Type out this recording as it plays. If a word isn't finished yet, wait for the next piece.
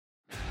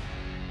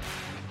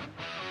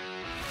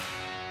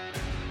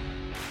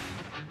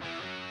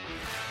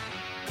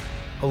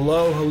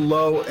Hello,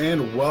 hello,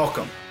 and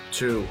welcome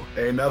to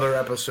another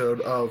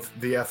episode of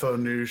the FO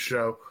News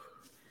Show.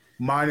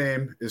 My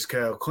name is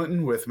Kyle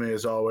Clinton. With me,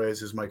 as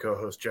always, is my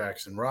co-host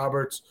Jackson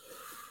Roberts.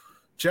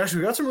 Jackson,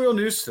 we got some real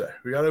news today.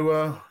 We got to,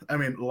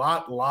 a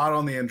lot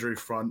on the injury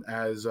front,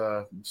 as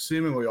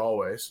seemingly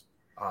always.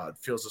 It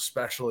feels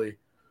especially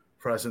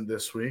present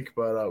this week,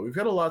 but we've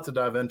got a lot to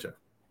dive into.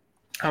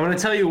 I'm going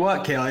to tell you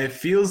what, Kale, it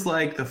feels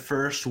like the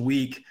first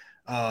week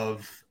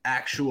of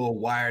actual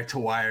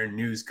wire-to-wire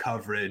news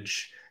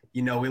coverage.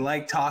 You know, we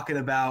like talking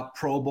about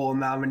Pro Bowl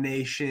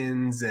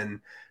nominations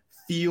and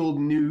field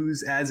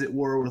news, as it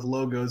were, with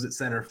logos at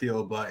center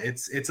field, but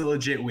it's a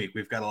legit week.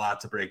 We've got a lot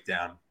to break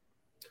down.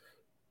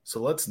 So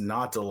let's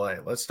not delay.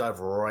 Let's dive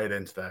right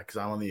into that because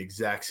I'm on the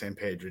exact same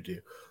page with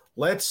you.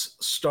 Let's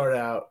start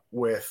out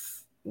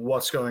with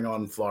what's going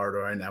on in Florida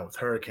right now with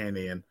Hurricane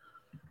Ian.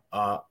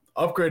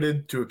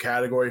 Upgraded to a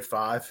Category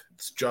 5.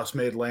 It's just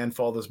made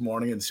landfall this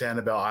morning in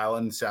Sanibel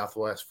Island in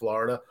southwest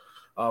Florida,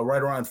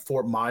 right around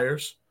Fort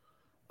Myers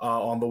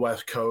on the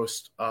west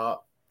coast.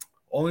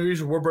 Only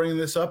reason we're bringing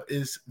this up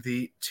is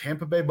the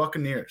Tampa Bay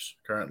Buccaneers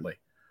currently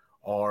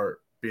are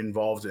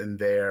involved in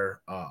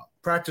their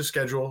practice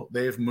schedule.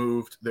 They've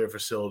moved their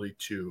facility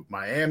to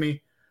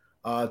Miami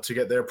to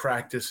get their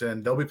practice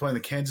in. They'll be playing the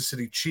Kansas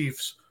City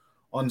Chiefs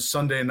on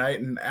Sunday night.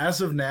 And as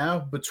of now,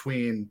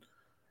 between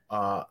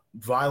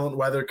violent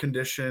weather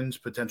conditions,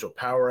 potential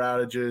power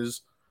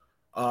outages,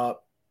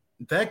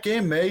 that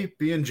game may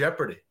be in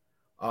jeopardy.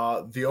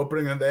 The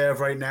opening that they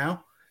have right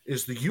now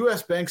is the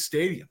U.S. Bank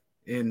Stadium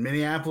in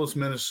Minneapolis,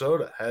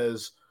 Minnesota,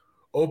 has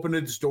opened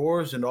its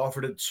doors and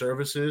offered its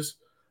services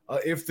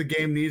if the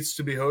game needs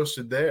to be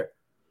hosted there.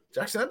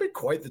 Jackson, that'd be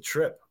quite the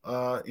trip.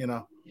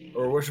 We're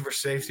wishing for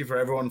safety for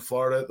everyone in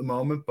Florida at the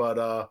moment,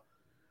 but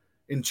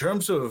in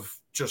terms of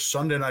just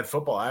Sunday night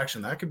football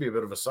action, that could be a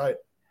bit of a sight.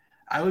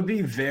 I would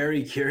be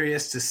very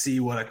curious to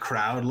see what a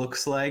crowd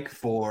looks like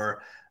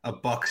for a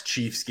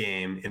Bucs-Chiefs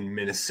game in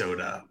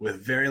Minnesota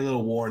with very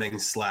little warning.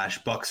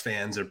 Bucs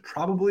fans are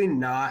probably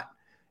not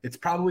 – it's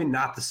probably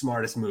not the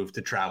smartest move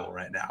to travel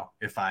right now.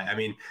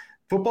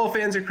 Football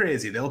fans are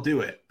crazy. They'll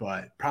do it,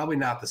 but probably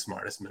not the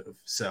smartest move.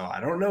 So I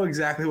don't know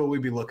exactly what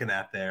we'd be looking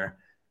at there.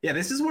 Yeah,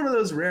 this is one of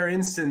those rare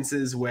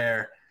instances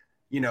where –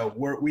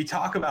 we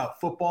talk about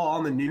football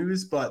on the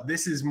news, but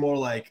this is more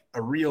like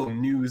a real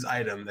news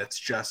item that's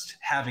just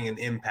having an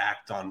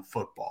impact on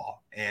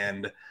football.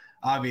 And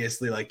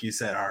obviously, like you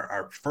said,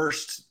 our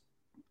first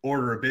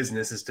order of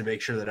business is to make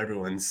sure that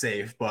everyone's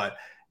safe. But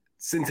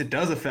since it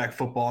does affect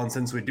football and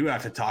since we do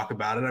have to talk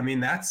about it,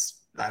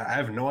 I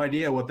have no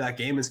idea what that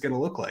game is going to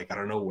look like. I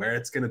don't know where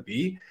it's going to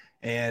be.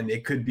 And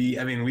it could be,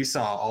 we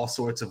saw all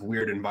sorts of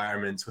weird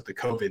environments with the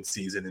COVID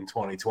season in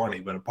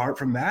 2020. But apart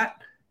from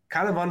that,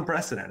 kind of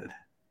unprecedented.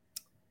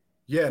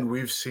 Yeah, and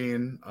we've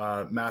seen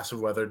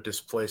massive weather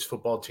displace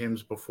football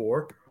teams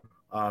before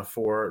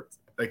for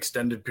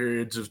extended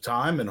periods of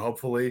time, and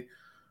hopefully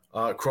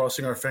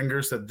crossing our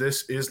fingers that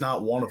this is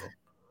not one of them.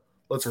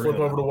 Let's flip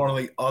over to one of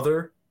the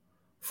other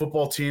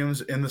football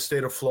teams in the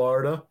state of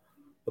Florida,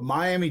 the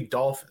Miami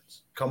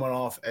Dolphins, coming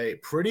off a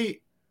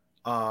pretty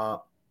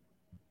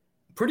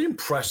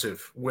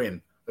impressive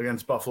win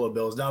against Buffalo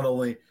Bills. Not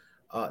only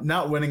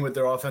not winning with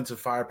their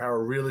offensive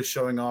firepower, really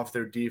showing off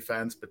their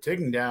defense, but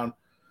taking down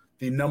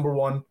the number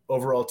one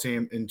overall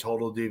team in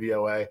total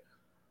DVOA.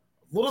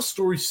 Little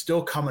story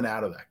still coming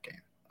out of that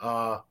game.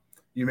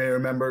 You may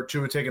remember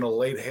Tua taking a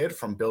late hit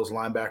from Bills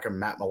linebacker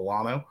Matt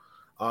Milano.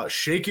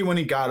 Shaky when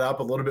he got up,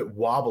 a little bit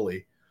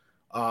wobbly.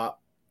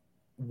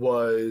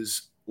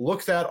 Was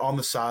looked at on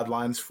the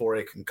sidelines for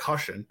a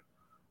concussion.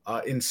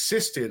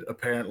 Insisted,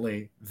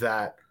 apparently,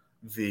 that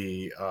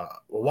the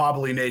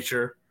wobbly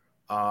nature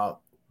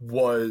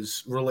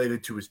was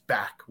related to his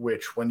back,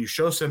 which when you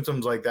show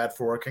symptoms like that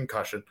for a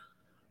concussion,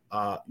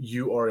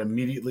 you are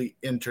immediately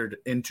entered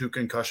into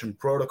concussion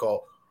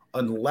protocol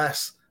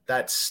unless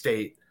that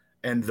state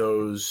and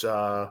those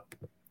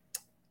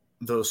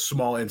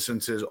small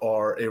instances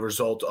are a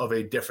result of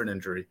a different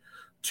injury.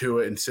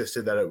 Tua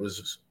insisted that it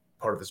was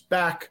part of his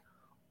back,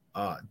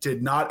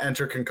 did not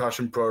enter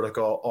concussion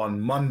protocol on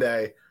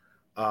Monday.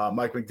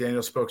 Mike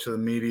McDaniel spoke to the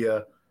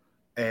media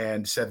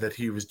and said that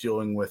he was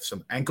dealing with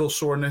some ankle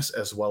soreness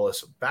as well as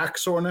some back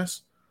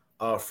soreness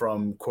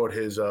from, quote,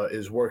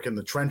 his work in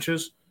the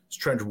trenches.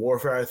 Trench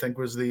warfare, I think,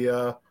 was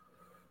the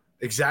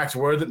exact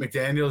word that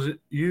McDaniels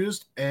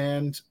used.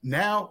 And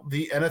now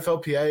the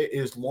NFLPA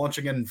is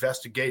launching an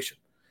investigation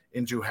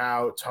into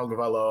how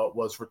Tagovailoa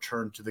was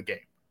returned to the game.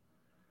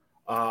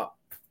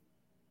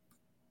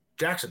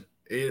 Jackson,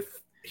 if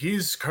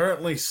he's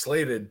currently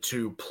slated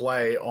to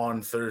play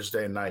on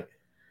Thursday night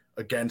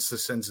against the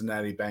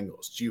Cincinnati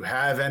Bengals, do you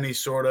have any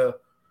sort of,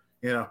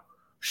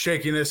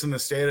 shakiness in the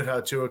state of how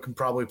Tua can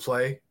probably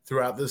play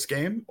throughout this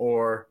game,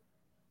 or –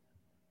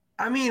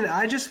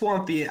 I just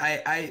want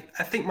I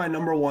think my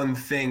number one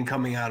thing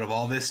coming out of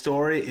all this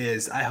story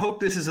is I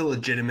hope this is a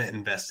legitimate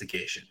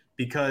investigation,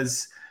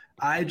 because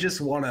I just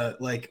want to,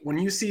 when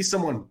you see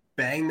someone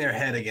bang their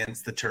head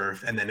against the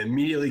turf and then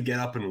immediately get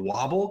up and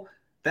wobble,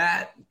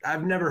 that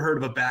I've never heard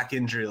of a back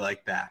injury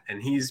like that.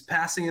 And he's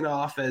passing it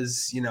off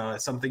as,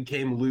 something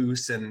came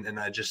loose and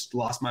I just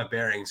lost my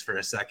bearings for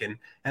a second.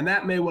 And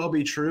that may well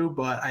be true,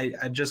 but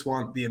I just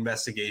want the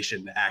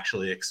investigation to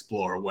actually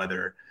explore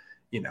whether,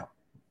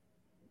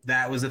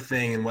 that was a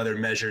thing and whether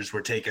measures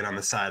were taken on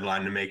the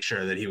sideline to make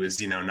sure that he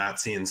was, not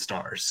seeing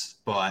stars.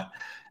 But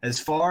as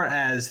far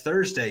as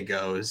Thursday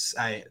goes,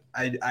 I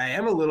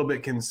am a little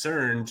bit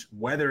concerned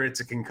whether it's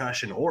a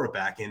concussion or a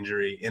back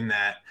injury, in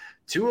that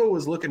Tua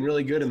was looking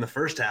really good in the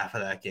first half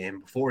of that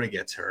game before he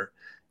gets hurt.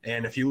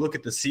 And if you look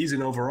at the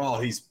season overall,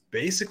 he's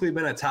basically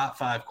been a top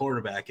 5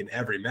 quarterback in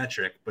every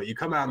metric. But you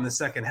come out in the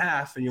second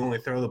half and you only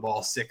throw the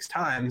ball 6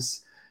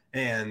 times,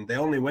 and they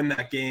only win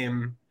that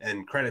game,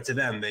 and credit to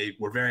them. They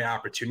were very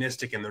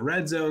opportunistic in the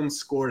red zone,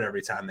 scored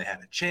every time they had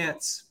a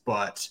chance,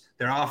 but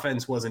their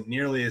offense wasn't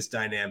nearly as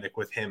dynamic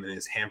with him in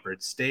his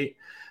hampered state.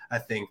 I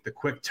think the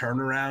quick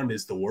turnaround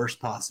is the worst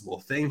possible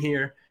thing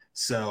here.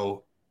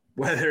 So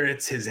whether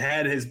it's his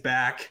head, his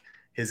back,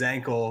 his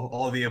ankle,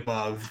 all the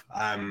above,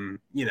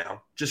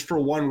 just for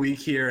 1 week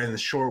here in the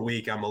short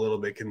week, I'm a little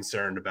bit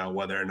concerned about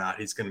whether or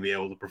not he's going to be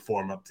able to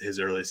perform up to his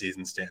early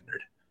season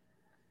standard.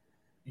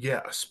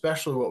 Yeah,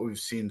 especially what we've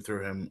seen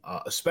through him,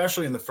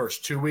 especially in the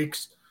first 2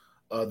 weeks.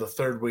 The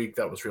third week,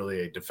 that was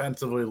really a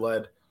defensively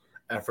led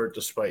effort,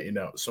 despite,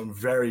 some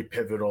very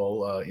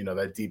pivotal,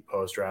 that deep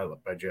post route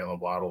by Jalen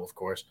Waddle, of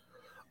course.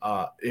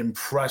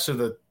 Impressive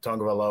that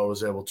Tagovailoa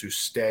was able to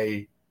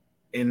stay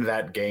in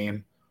that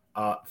game,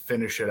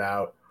 finish it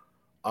out.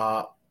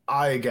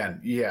 I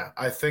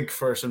think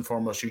first and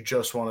foremost, you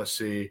just want to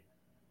see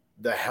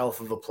the health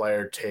of the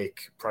player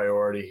take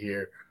priority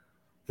here.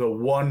 The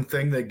one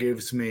thing that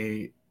gives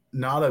me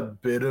not a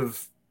bit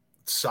of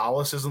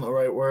solace isn't the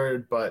right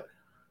word, but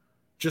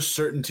just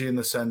certainty in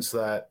the sense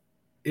that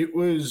it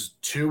was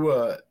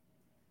Tua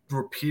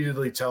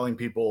repeatedly telling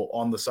people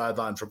on the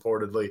sidelines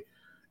reportedly,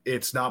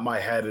 it's not my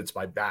head, it's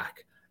my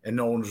back. And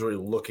no one's really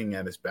looking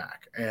at his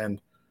back. And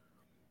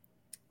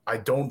I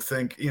don't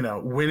think,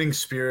 winning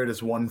spirit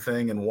is one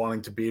thing and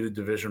wanting to beat a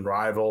division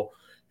rival,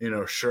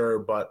 sure.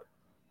 But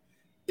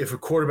if a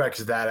quarterback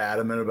is that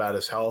adamant about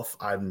his health,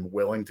 I'm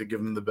willing to give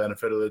him the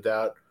benefit of the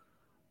doubt.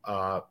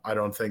 I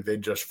don't think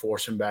they'd just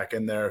force him back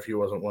in there if he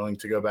wasn't willing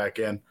to go back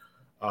in.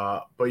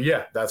 But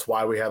yeah, that's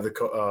why we have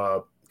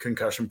the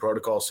concussion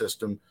protocol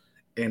system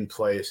in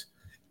place.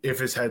 If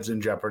his head's in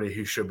jeopardy,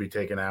 he should be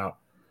taken out.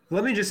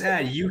 Let me just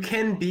add, you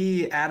can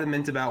be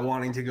adamant about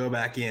wanting to go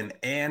back in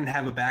and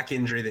have a back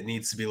injury that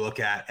needs to be looked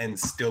at and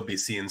still be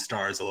seeing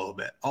stars a little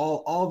bit.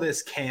 All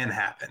this can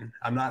happen.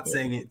 I'm not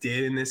saying it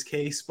did in this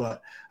case,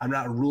 but I'm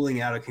not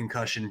ruling out a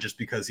concussion just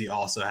because he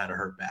also had a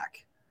hurt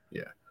back.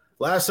 Yeah.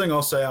 Last thing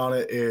I'll say on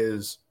it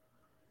is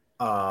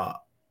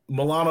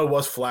Milano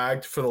was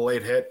flagged for the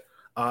late hit,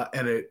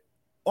 and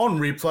on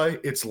replay,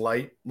 it's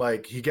light.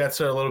 Like, he gets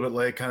there a little bit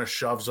late, kind of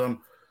shoves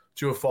him.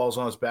 Tua falls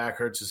on his back,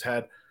 hurts his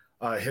head.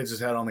 Hits his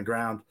head on the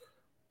ground.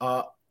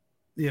 Like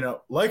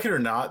it or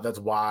not, that's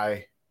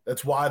why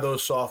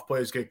those soft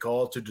plays get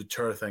called, to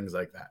deter things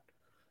like that.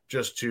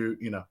 Just to,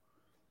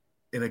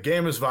 in a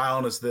game as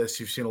violent as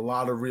this, you've seen a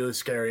lot of really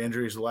scary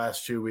injuries the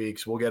last 2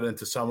 weeks. We'll get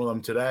into some of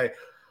them today.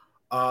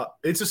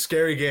 It's a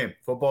scary game.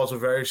 Football is a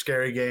very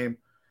scary game.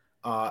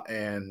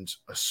 And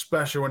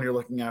especially when you're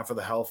looking out for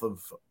the health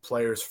of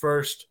players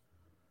first,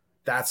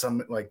 that's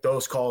something like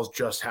those calls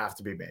just have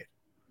to be made.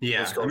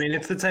 Yeah, I mean,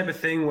 it's the type of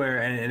thing where,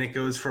 and it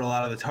goes for a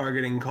lot of the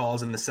targeting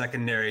calls in the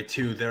secondary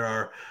too, there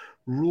are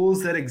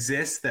rules that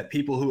exist that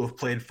people who have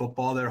played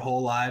football their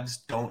whole lives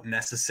don't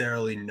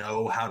necessarily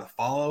know how to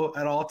follow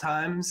at all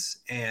times.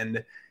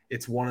 And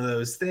it's one of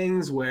those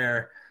things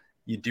where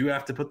you do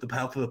have to put the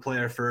health of the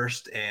player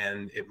first,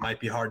 and it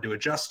might be hard to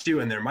adjust to.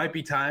 And there might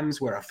be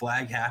times where a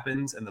flag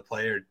happens and the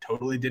player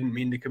totally didn't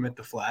mean to commit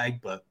the flag,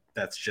 but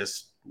that's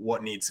just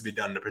what needs to be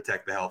done to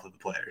protect the health of the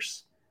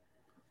players.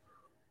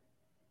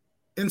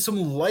 In some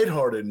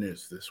lighthearted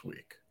news this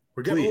week,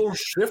 we're getting a little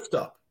shift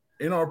up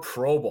in our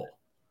Pro Bowl.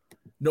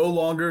 No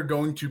longer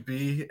going to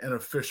be an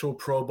official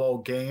Pro Bowl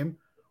game.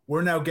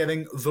 We're now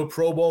getting the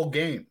Pro Bowl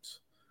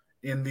games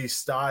in the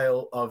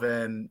style of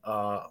an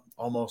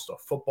almost a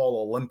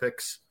football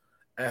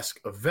Olympics-esque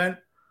event.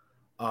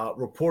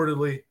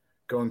 Reportedly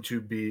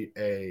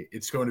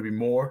it's going to be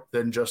more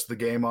than just the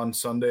game on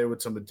Sunday with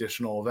some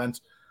additional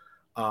events.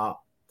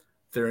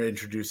 They're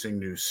introducing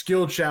new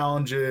skill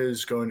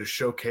challenges, going to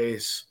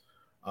showcase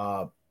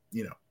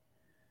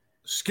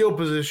skill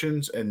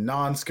positions and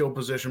non-skill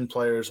position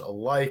players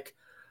alike.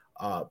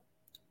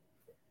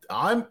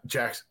 I'm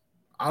Jackson.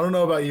 I don't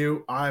know about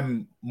you.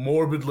 I'm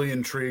morbidly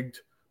intrigued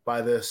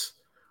by this.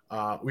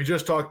 We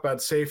just talked about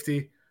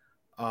safety.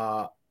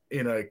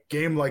 In a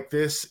game like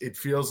this, it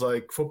feels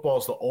like football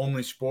is the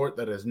only sport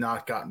that has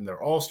not gotten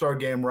their all-star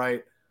game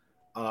right,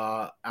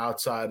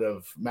 outside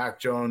of Mac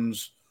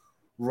Jones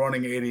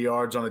running 80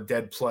 yards on a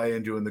dead play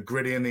and doing the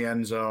gritty in the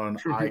end zone.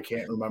 I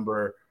can't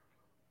remember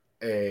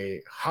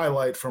a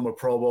highlight from a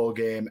Pro Bowl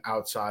game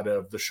outside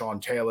of the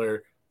Sean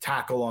Taylor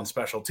tackle on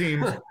special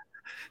teams.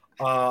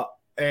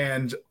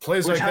 And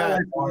plays like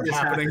that aren't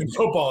happening in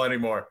football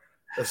anymore.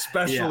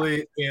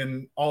 especially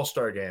in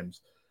all-star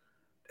games.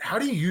 How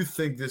do you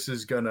think this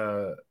is going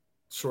to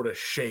sort of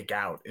shake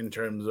out in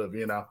terms of,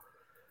 you and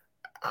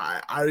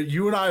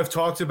I have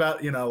talked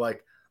about,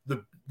 like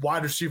the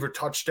wide receiver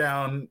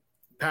touchdown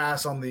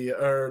pass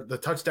or the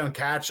touchdown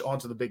catch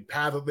onto the big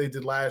pad that they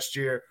did last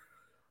year.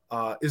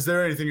 Is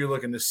there anything you're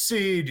looking to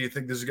see? Do you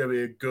think this is going to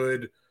be a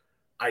good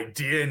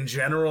idea in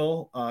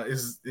general?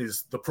 Is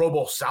the Pro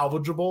Bowl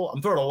salvageable?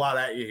 I'm throwing a lot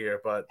at you here,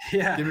 but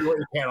give me what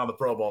you can on the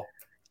Pro Bowl.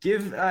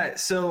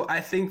 So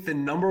I think the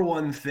number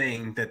one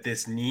thing that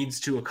this needs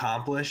to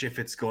accomplish, if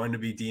it's going to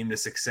be deemed a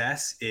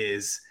success,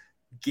 is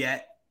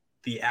get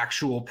the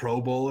actual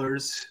Pro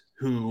Bowlers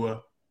who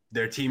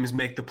their teams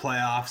make the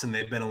playoffs and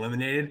they've been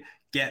eliminated,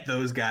 get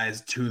those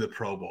guys to the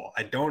Pro Bowl.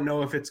 I don't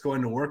know if it's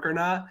going to work or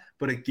not,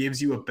 but it gives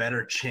you a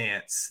better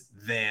chance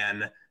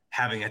than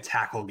having a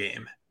tackle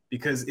game.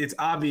 Because it's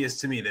obvious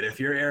to me that if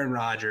you're Aaron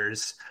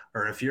Rodgers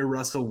or if you're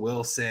Russell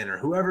Wilson or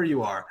whoever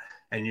you are,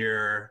 and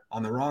you're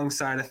on the wrong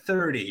side of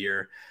 30,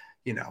 your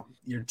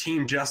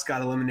team just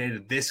got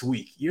eliminated this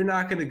week, you're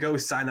not going to go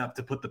sign up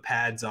to put the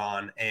pads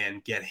on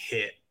and get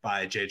hit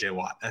by JJ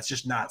Watt. That's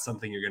just not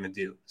something you're going to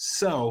do.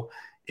 So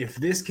if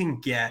this can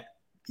get,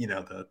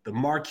 the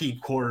marquee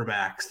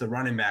quarterbacks, the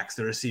running backs,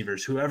 the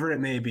receivers, whoever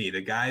it may be,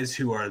 the guys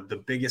who are the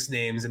biggest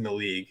names in the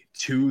league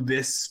to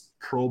this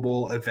Pro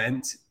Bowl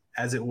event,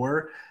 as it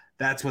were,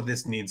 that's what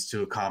this needs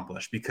to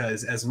accomplish.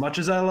 Because as much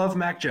as I love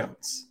Mac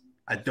Jones,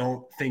 I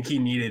don't think he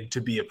needed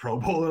to be a Pro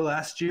Bowler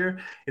last year.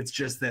 It's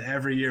just that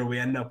every year we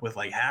end up with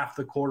like half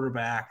the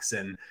quarterbacks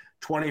and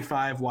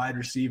 25 wide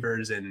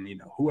receivers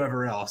and,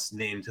 whoever else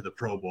named to the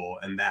Pro Bowl.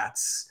 And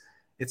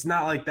it's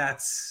not like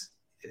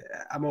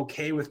I'm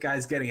okay with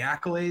guys getting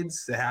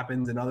accolades. It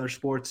happens in other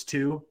sports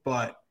too,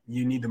 but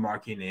you need the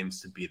marquee names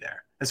to be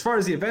there. As far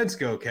as the events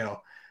go,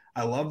 Kale,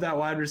 I love that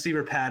wide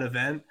receiver pad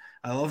event.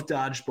 I love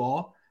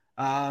dodgeball.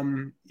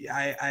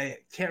 I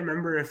can't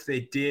remember if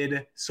they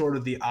did sort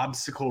of the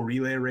obstacle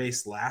relay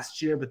race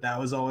last year, but that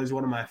was always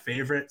one of my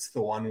favorites.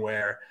 The one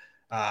where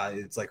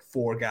it's like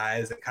 4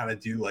 guys that kind of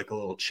do like a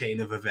little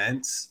chain of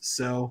events.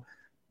 So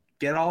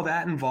get all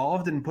that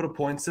involved and put a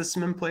point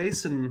system in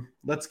place and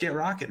let's get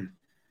rocking.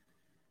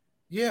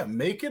 Yeah,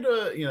 make it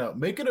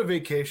a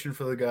vacation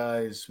for the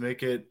guys.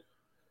 Make it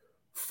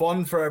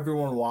fun for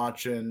everyone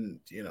watching.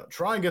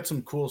 Try and get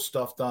some cool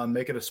stuff done.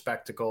 Make it a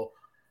spectacle.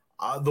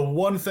 The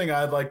one thing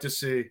I'd like to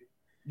see,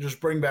 just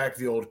bring back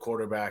the old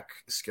quarterback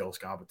skills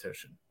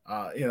competition.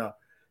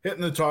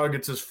 Hitting the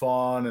targets is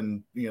fun,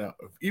 and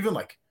even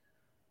like,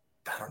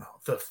 I don't know,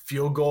 the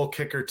field goal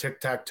kicker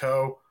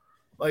tic-tac-toe.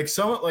 Like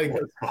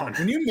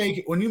when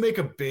you make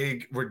a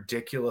big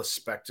ridiculous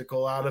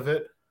spectacle out of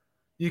it,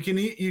 you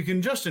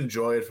can just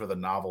enjoy it for the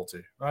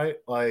novelty, right?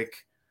 Like,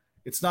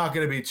 it's not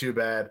going to be too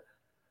bad.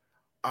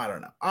 I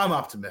don't know. I'm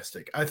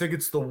optimistic. I think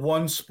it's the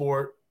one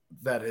sport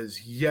that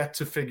has yet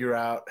to figure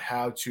out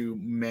how to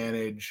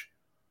manage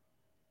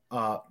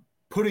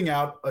putting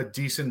out a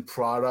decent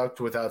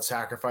product without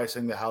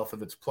sacrificing the health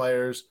of its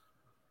players.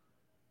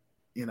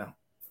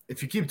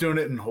 If you keep doing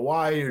it in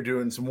Hawaii or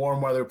doing some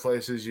warm weather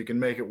places, you can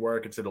make it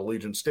work. It's at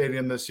Allegiant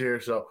Stadium this year,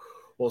 so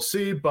we'll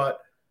see. But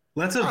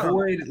let's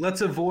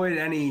avoid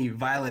any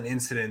violent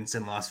incidents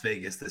in Las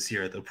Vegas this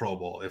year at the Pro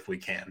Bowl if we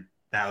can.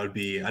 That would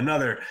be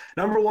another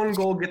number one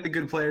goal, get the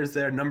good players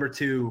there. Number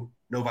 2,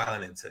 no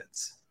violent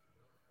incidents.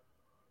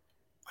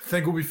 I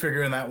think we'll be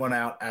figuring that one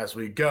out as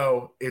we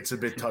go. It's a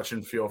bit touch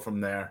and feel from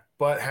there.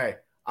 But, hey,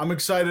 I'm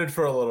excited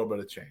for a little bit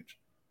of change.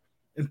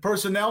 In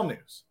personnel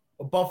news,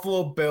 the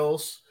Buffalo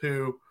Bills,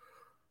 who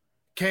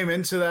came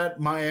into that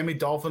Miami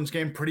Dolphins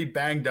game pretty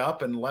banged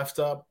up and left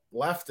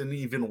in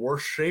even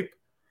worse shape,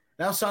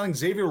 now signing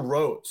Xavier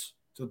Rhodes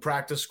to the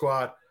practice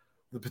squad,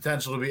 the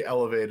potential to be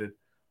elevated.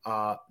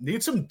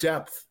 Need some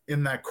depth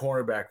in that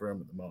cornerback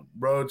room at the moment.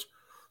 Rhodes,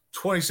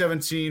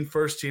 2017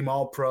 first-team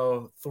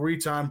All-Pro,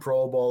 3-time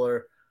Pro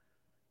Bowler,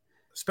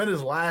 spent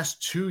his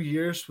last 2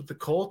 years with the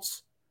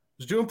Colts.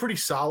 Was doing pretty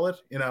solid.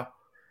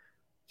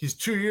 He's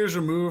 2 years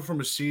removed from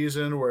a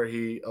season where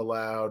he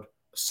allowed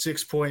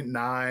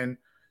 6.9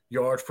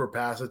 yards per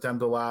pass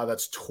attempt allowed.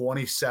 That's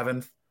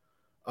 27th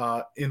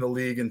in the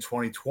league in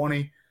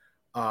 2020.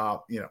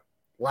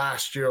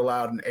 Last year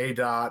allowed an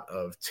ADOT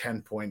of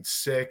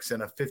 10.6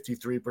 and a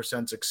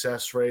 53%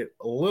 success rate.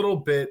 A little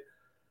bit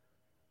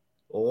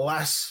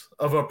less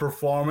of a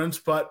performance,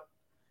 but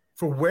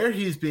for where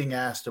he's being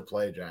asked to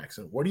play,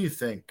 Jackson, what do you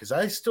think? Because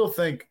I still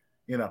think,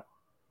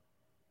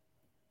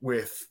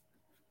 with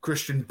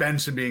Christian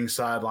Benson being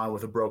sidelined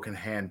with a broken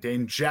hand,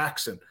 Dane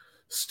Jackson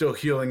still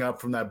healing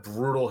up from that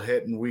brutal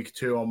hit in week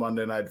 2 on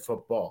Monday Night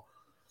Football,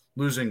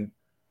 losing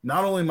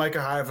not only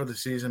Micah Hyde for the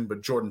season,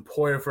 but Jordan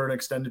Poyer for an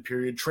extended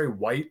period. Trey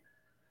White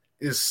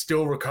is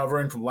still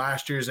recovering from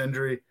last year's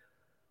injury.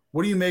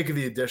 What do you make of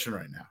the addition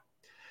right now?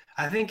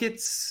 I think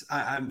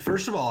I'm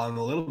first of all, I'm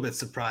a little bit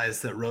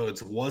surprised that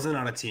Rhodes wasn't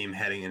on a team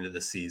heading into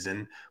the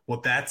season.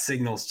 What that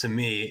signals to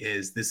me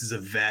is this is a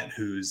vet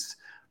who's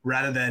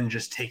rather than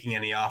just taking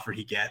any offer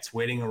he gets,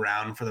 waiting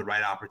around for the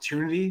right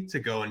opportunity to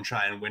go and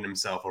try and win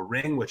himself a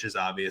ring, which is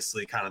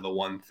obviously kind of the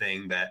one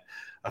thing that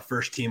a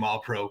first-team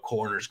All-Pro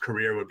corner's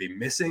career would be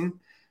missing.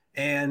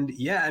 And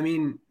yeah, I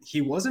mean,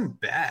 he wasn't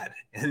bad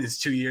in his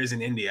 2 years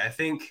in Indy. I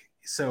think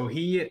so.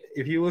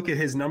 If you look at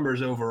his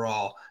numbers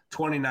overall,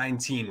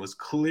 2019 was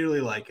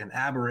clearly like an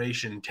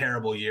aberration,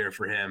 terrible year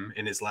for him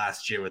in his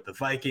last year with the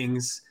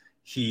Vikings.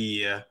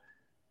 He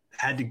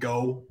had to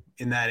go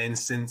in that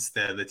instance.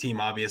 The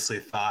team obviously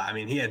thought, I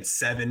mean, he had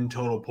 7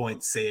 total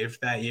points saved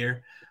that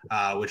year,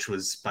 which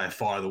was by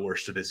far the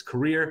worst of his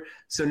career.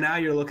 So now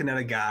you're looking at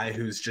a guy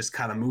who's just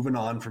kind of moving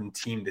on from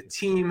team to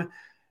team,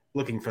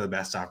 looking for the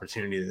best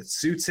opportunity that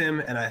suits him.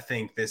 And I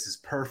think this is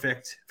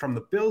perfect. From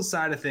the Bills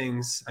side of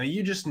things, I mean,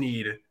 you just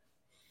need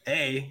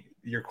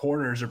your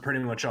corners are pretty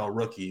much all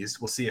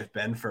rookies. We'll see if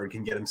Benford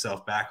can get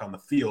himself back on the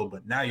field,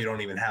 but now you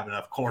don't even have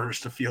enough corners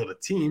to field a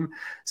team.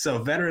 So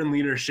veteran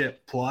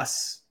leadership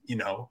plus,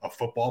 a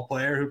football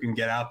player who can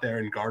get out there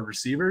and guard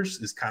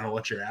receivers is kind of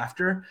what you're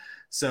after.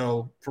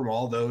 So from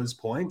all those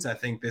points, I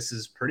think this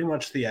is pretty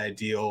much the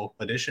ideal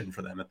addition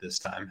for them at this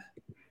time.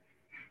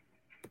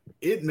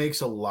 It makes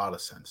a lot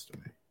of sense to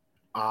me.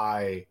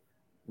 I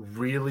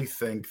really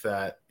think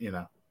that,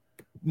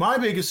 my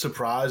biggest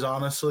surprise,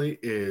 honestly,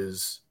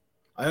 is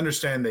I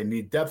understand they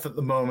need depth at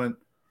the moment,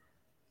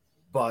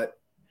 but,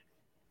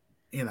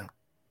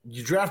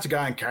 you draft a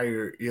guy in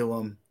Kaiir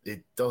Elam.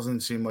 It doesn't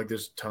seem like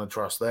there's a ton of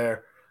trust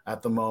there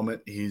at the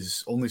moment.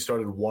 He's only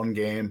started 1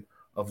 game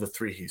of the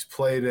 3 he's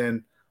played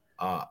in,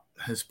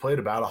 has played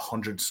about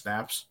 100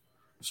 snaps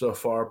so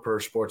far per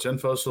Sports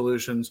Info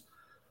Solutions.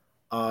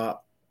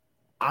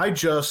 I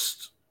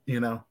just,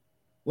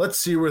 let's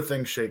see where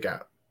things shake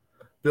out.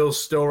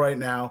 Bills still right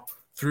now,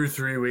 through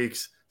 3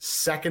 weeks,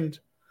 second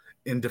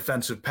in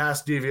defensive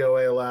pass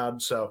DVOA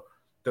allowed. So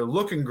they're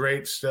looking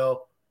great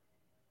still.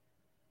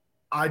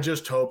 I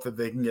just hope that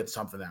they can get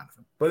something out of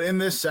him. But in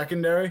this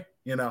secondary,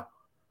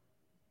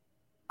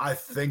 I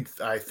think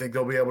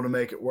they'll be able to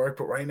make it work.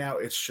 But right now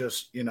it's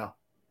just,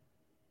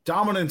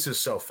 dominance is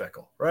so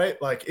fickle, right?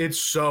 Like it's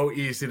so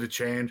easy to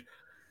change.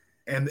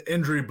 And the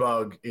injury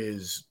bug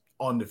is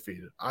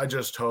undefeated. I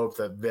just hope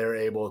that they're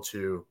able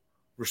to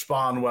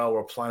respond well,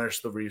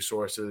 replenish the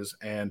resources,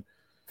 and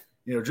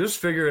just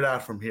figure it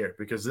out from here,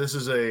 because this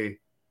is a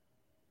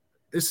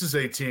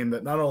team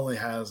that not only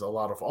has a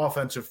lot of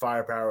offensive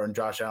firepower and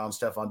Josh Allen,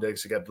 Stephon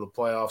Diggs to get to the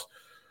playoffs,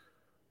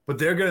 but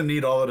they're going to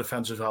need all the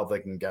defensive help they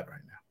can get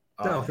right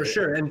now. No, for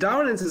sure. And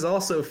dominance is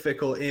also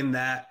fickle in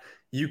that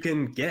you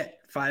can get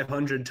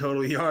 500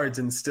 total yards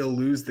and still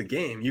lose the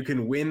game. You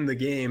can win the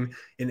game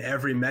in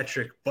every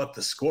metric but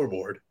the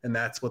scoreboard, and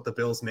that's what the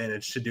Bills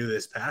managed to do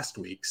this past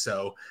week.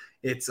 So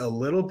it's a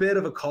little bit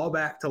of a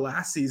callback to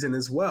last season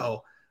as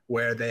well,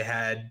 where they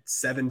had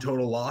 7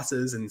 total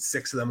losses and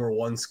 6 of them were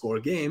 1-score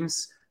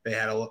games. They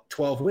had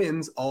 12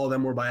 wins. All of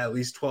them were by at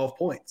least 12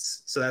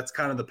 points. So that's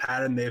kind of the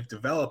pattern they've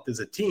developed as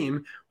a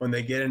team. When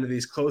they get into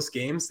these close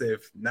games,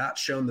 they've not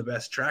shown the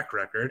best track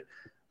record.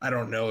 I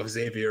don't know if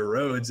Xavier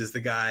Rhodes is the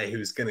guy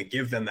who's going to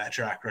give them that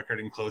track record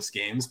in close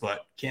games,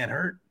 but can't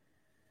hurt.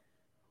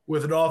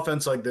 With an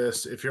offense like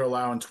this, if you're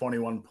allowing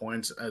 21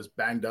 points, as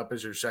banged up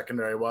as your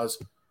secondary was,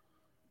 you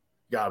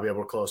got to be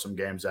able to close some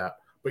games out.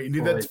 But you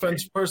need that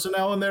defensive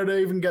personnel in there to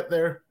even get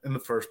there in the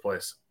first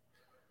place.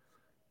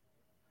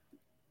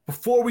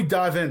 Before we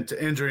dive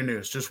into injury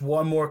news, just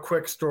one more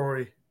quick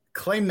story.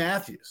 Clay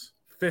Matthews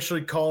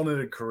officially calling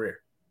it a career.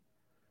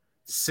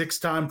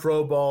 6-time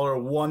Pro Bowler,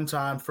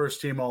 1-time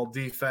first-team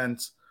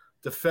All-Defense,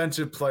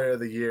 Defensive Player of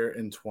the Year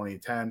in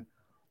 2010.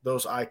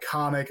 Those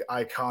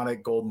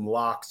iconic golden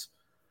locks.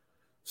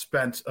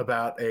 Spent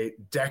about a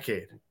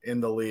decade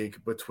in the league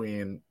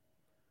between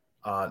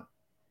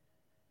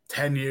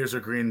 10 years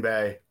of Green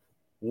Bay,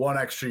 1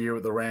 extra year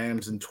with the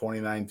Rams in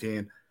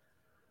 2019.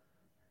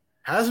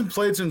 Hasn't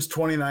played since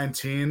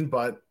 2019,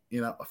 but,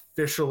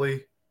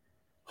 officially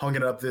hung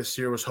it up this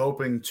year, was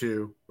hoping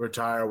to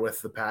retire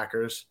with the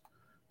Packers.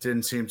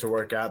 Didn't seem to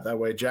work out that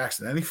way.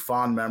 Jackson, any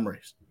fond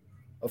memories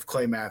of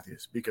Clay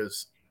Matthews?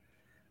 Because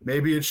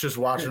maybe it's just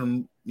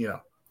watching him,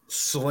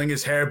 sling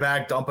his hair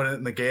back, dumping it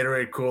in the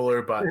Gatorade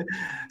cooler. But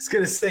I was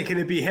gonna say, can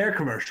it be hair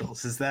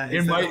commercials?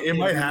 It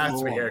might have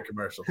to be hair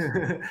commercials.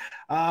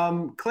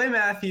 Clay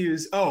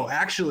Matthews. Oh,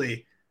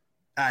 actually,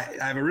 I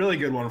have a really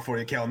good one for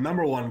you, Cal.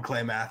 Number 1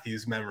 Clay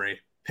Matthews memory: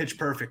 Pitch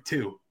Perfect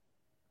 2.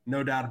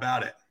 No doubt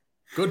about it.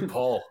 Good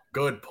Paul.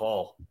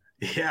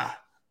 Yeah.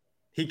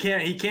 He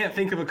can't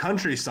think of a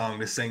country song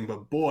to sing,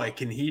 but boy,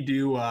 can he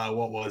do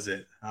what was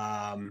it?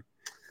 Man,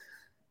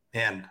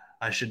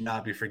 I should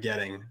not be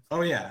forgetting.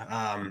 Oh yeah.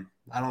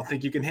 I don't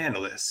think you can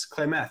handle this.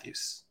 Clay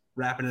Matthews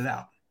rapping it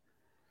out.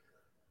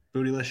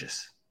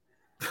 Bootylicious.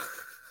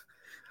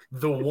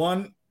 The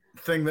one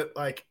thing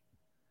that,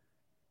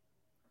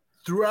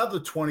 throughout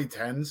the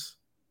 2010s,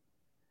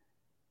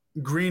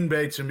 Green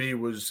Bay to me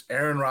was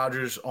Aaron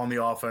Rodgers on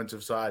the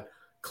offensive side,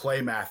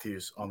 Clay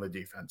Matthews on the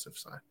defensive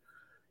side.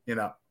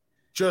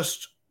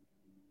 Just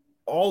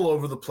all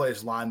over the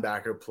place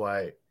linebacker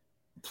play,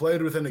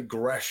 played with an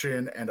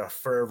aggression and a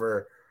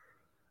fervor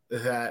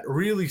that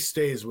really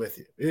stays with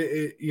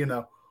you. You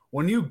know,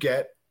 when you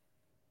get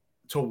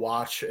to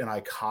watch an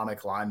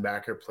iconic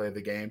linebacker play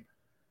the game,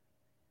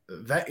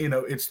 that, you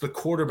know, it's the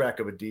quarterback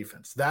of a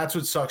defense. That's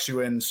what sucks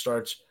you in and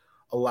starts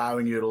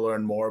allowing you to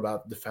learn more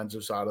about the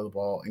defensive side of the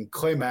ball. And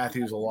Clay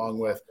Matthews, along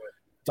with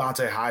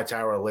Dante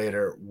Hightower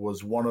later,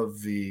 was one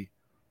of the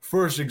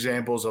first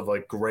examples of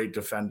like great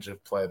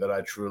defensive play that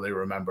I truly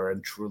remember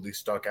and truly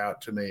stuck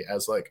out to me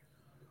as like,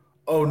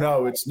 oh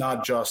no, it's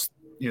not just,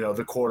 you know,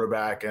 the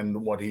quarterback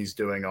and what he's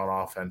doing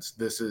on offense.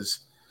 This is,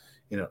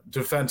 you know,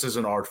 defense is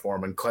an art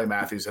form, and Clay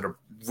Matthews had a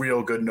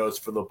real good nose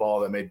for the ball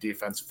that made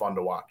defense fun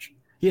to watch.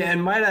 Yeah,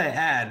 and might I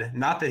add,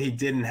 not that he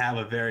didn't have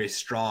a very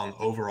strong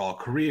overall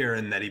career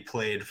and that he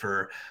played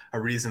for a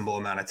reasonable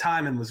amount of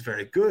time and was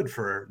very good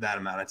for that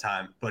amount of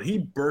time, but he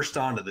burst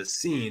onto the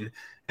scene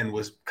and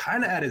was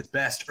kind of at his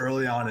best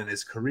early on in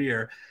his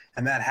career.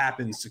 And that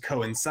happens to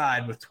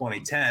coincide with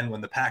 2010 when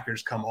the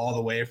Packers come all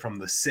the way from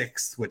the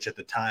 6th, which at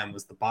the time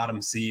was the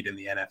bottom seed in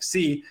the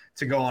NFC,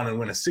 to go on and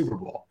win a Super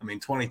Bowl. I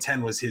mean,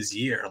 2010 was his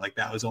year. Like,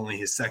 that was only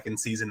his second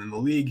season in the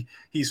league.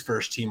 He's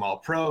first team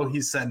All-Pro.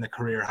 He's setting a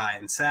career high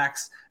in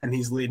sacks, and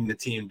he's leading the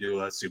team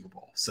to a Super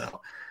Bowl. So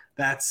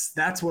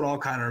that's what I'll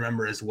kind of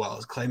remember as well,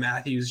 as Clay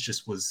Matthews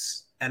just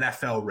was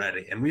NFL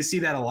ready. And we see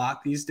that a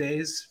lot these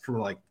days for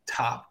like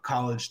top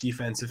college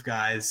defensive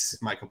guys.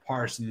 Michael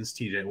Parsons,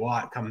 TJ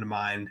Watt come to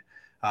mind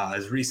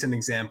as recent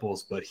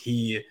examples, but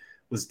he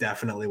was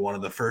definitely one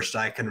of the first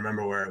I can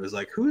remember where it was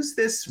like, who's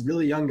this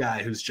really young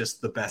guy who's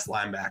just the best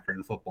linebacker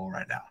in football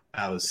right now?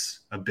 That was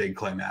a big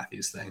Clay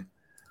Matthews thing.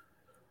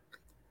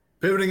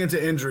 Pivoting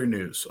into injury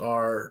news,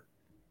 our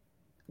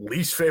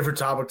least favorite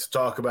topic to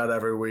talk about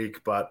every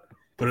week, but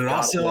it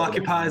also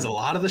occupies a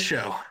lot of the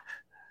show.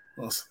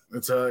 Well,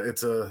 it's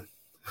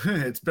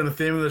been a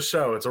theme of the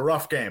show. It's a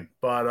rough game,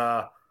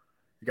 but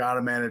you got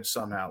to manage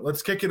somehow.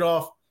 Let's kick it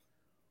off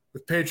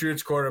with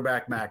Patriots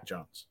quarterback Mac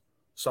Jones.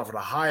 Suffered a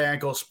high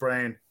ankle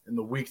sprain in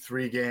the Week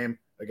 3 game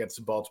against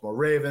the Baltimore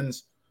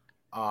Ravens.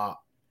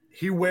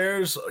 He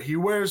wears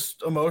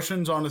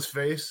emotions on his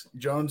face,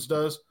 Jones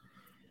does,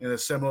 in a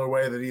similar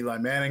way that Eli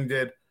Manning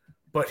did,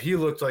 but he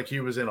looked like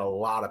he was in a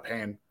lot of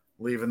pain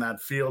leaving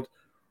that field.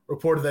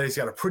 Reported that he's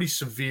got a pretty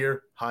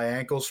severe high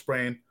ankle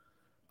sprain.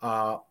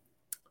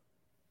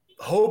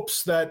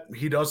 Hopes that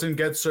he doesn't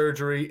get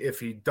surgery. If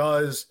he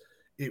does,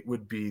 it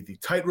would be the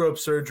tightrope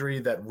surgery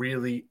that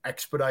really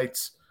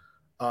expedites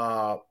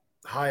high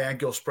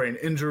ankle sprain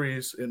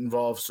injuries. It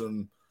involves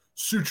some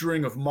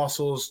suturing of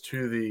muscles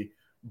to the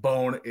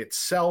bone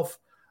itself.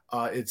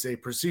 It's a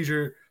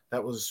procedure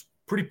that was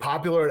pretty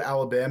popular at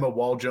Alabama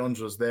while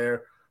Jones was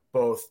there.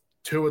 Both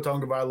Tua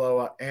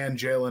Tagovailoa and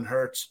Jalen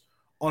Hurts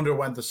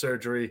underwent the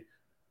surgery.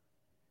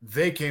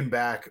 They came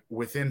back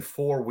within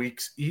 4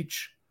 weeks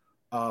each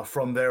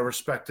from their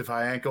respective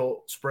high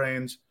ankle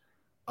sprains.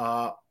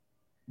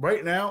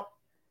 Right now,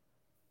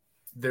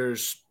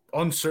 there's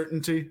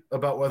uncertainty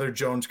about whether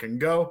Jones can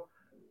go.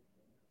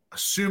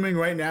 Assuming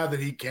right now that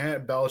he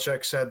can't,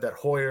 Belichick said that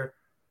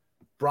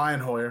Brian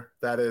Hoyer,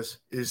 that is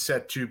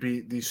set to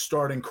be the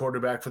starting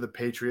quarterback for the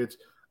Patriots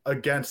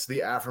against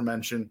the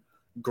aforementioned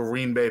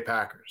Green Bay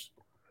Packers.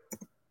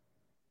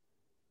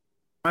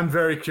 I'm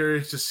very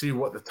curious to see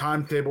what the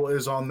timetable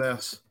is on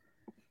this.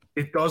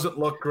 It doesn't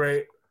look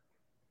great.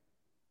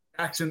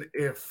 Jackson,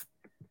 if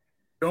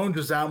Jones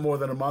is out more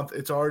than a month,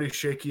 it's already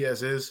shaky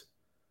as is.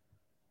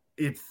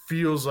 It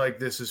feels like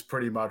this is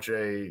pretty much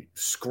a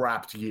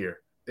scrapped year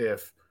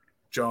if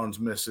Jones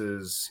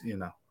misses,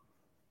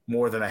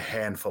 more than a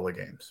handful of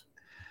games.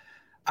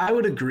 I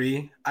would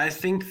agree. I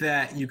think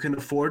that you can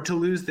afford to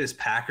lose this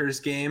Packers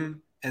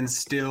game and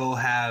still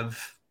have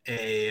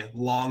a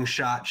long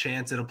shot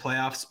chance at a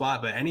playoff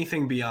spot, but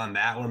anything beyond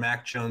that where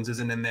Mac Jones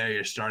isn't in there,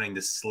 you're starting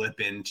to slip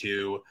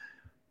into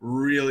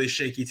really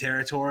shaky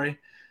territory.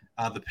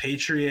 The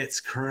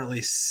Patriots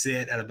currently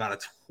sit at about a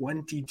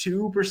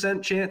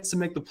 22% chance to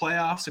make the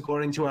playoffs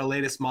according to our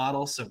latest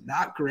model, so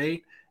not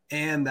great.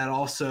 And that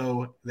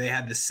also, they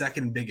had the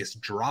second biggest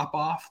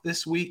drop-off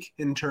this week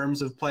in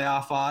terms of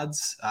playoff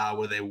odds,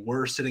 where they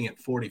were sitting at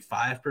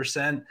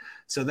 45%.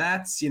 So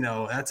that's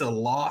a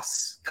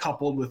loss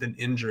coupled with an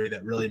injury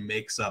that really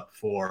makes up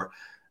for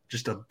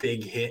just a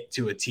big hit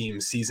to a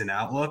team's season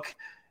outlook.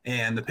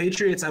 And the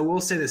Patriots, I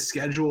will say the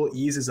schedule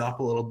eases up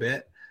a little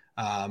bit.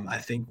 I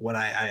think when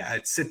I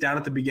sit down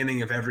at the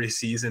beginning of every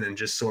season and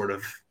just sort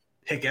of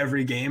pick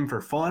every game for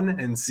fun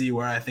and see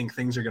where I think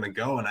things are going to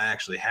go. And I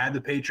actually had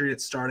the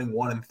Patriots starting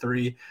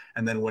 1-3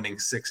 and then winning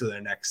 6 of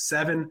their next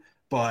 7.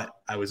 But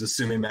I was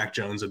assuming Mac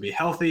Jones would be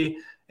healthy.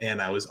 And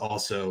I was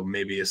also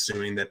maybe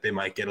assuming that they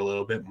might get a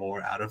little bit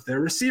more out of their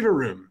receiver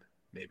room.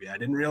 Maybe I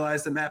didn't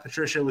realize that Matt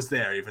Patricia was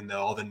there, even though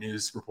all the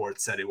news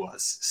reports said he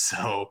was.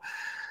 So,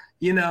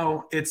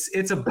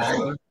 it's a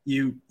bummer.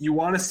 You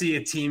want to see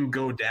a team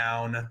go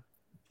down.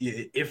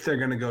 If they're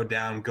going to go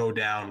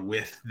down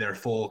with their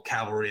full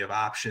cavalry of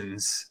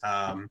options.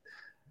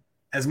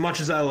 As much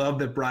as I love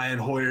that Brian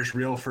Hoyer's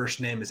real first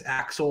name is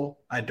Axel,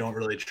 I don't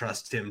really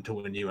trust him to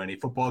win you any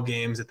football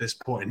games at this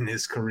point in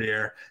his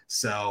career.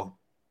 So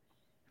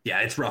Yeah,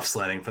 it's rough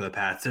sledding for the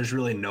Pats. There's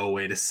really no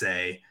way to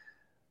say,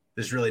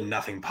 there's really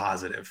nothing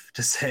positive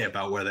to say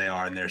about where they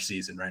are in their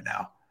season right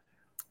now.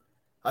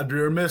 I'd be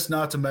remiss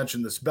not to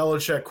mention this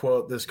Belichick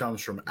quote. This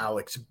comes from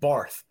Alex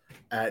Barth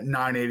at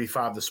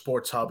 985 The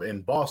Sports Hub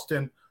in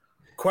Boston.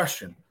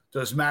 Question: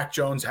 does Mac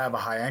Jones have a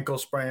high ankle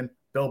sprain?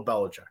 Bill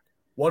Belichick: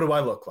 what do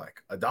I look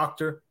like? A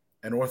doctor?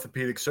 An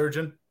orthopedic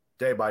surgeon?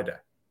 Day by day.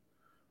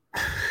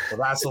 Well,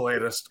 that's the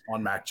latest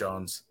on Mac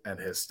Jones and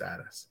his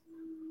status.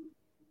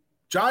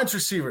 Giants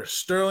receiver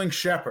Sterling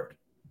Shepard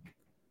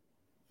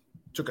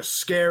took a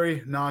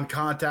scary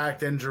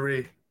non-contact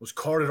injury, was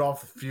carted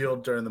off the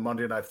field during the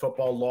Monday Night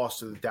Football loss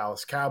to the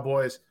Dallas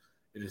Cowboys.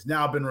 It has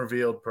now been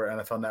revealed per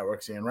NFL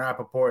Network's Ian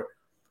Rappaport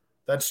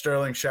that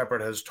Sterling Shepard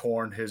has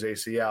torn his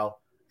ACL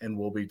and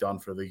will be done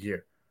for the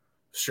year.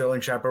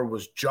 Sterling Shepard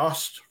was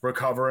just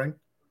recovering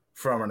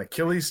from an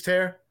Achilles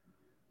tear.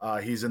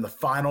 He's in the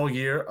final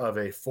year of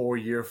a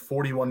 4-year,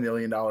 $41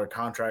 million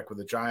contract with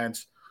the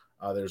Giants.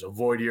 There's a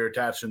void year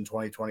attached in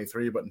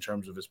 2023, but in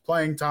terms of his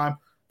playing time,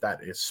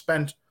 that is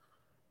spent.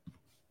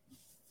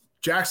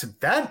 Jackson,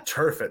 that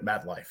turf at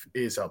MetLife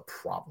is a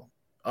problem.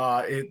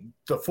 The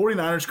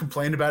 49ers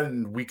complained about it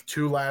in week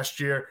 2 last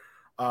year,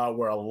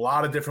 where a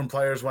lot of different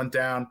players went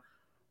down.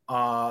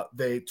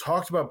 They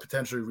talked about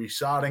potentially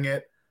resodding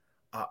it.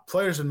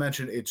 Players had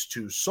mentioned it's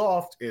too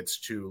soft, it's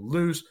too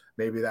loose.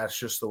 Maybe that's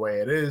just the way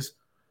it is.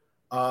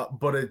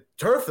 But a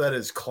turf that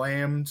has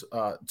claimed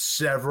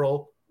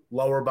several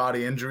lower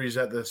body injuries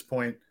at this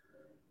point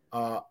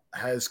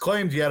has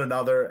claimed yet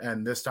another,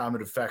 and this time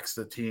it affects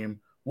the team,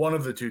 one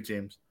of the 2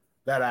 teams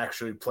that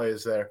actually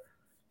plays there.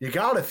 You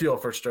got to feel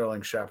for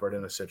Sterling Shepard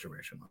in a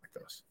situation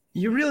like this.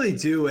 You really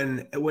do.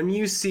 And when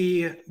you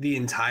see the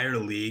entire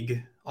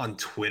league on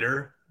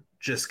Twitter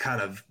just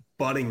kind of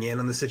butting in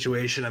on the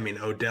situation, I mean,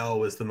 Odell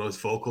was the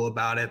most vocal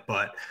about it,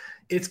 but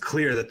it's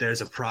clear that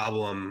there's a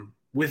problem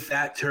with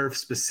that turf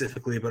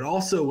specifically, but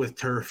also with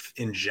turf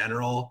in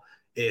general.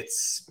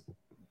 It's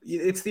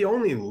the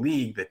only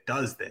league that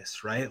does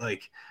this, right?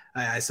 Like,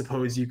 I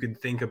suppose you could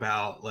think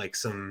about like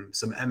some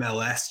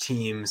MLS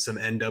teams, some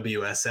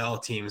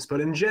NWSL teams,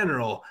 but in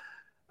general,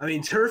 I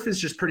mean, turf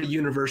is just pretty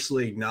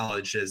universally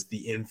acknowledged as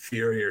the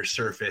inferior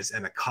surface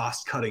and a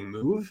cost-cutting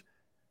move.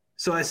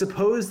 So I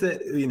suppose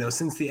that,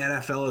 since the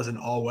NFL is an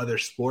all-weather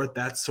sport,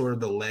 that's sort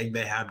of the leg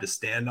they have to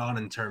stand on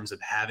in terms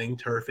of having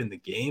turf in the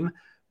game.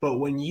 But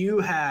when you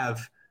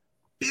have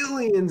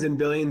billions and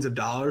billions of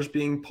dollars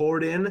being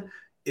poured in,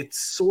 it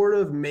sort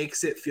of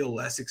makes it feel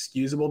less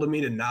excusable to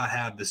me to not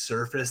have the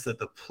surface that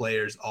the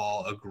players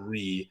all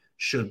agree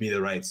should be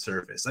the right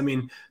surface. I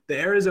mean, the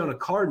Arizona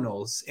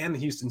Cardinals and the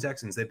Houston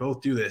Texans, they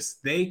both do this.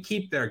 They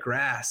keep their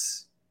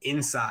grass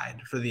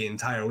inside for the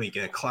entire week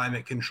in a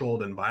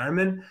climate-controlled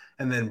environment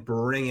and then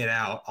bring it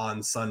out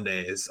on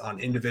Sundays on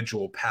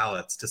individual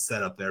pallets to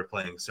set up their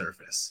playing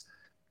surface.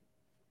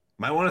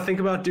 Might want to think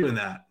about doing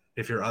that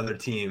if you're other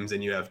teams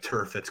and you have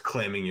turf that's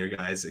claiming your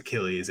guys'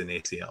 Achilles and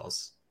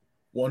ACLs.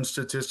 One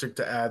statistic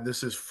to add,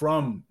 this is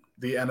from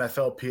the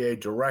NFLPA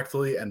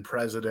directly and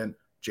President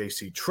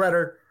J.C.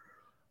 Tretter.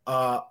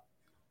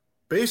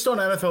 Based on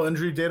NFL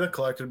injury data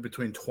collected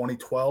between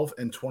 2012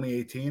 and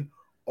 2018,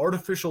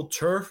 artificial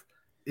turf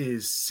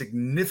is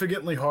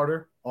significantly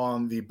harder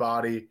on the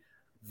body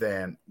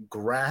than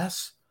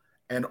grass,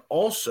 and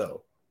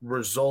also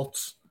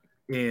results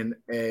in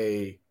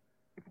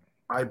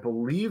I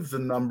believe the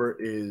number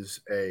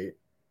is here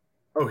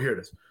it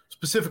is.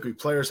 Specifically,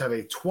 players have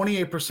a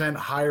 28%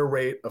 higher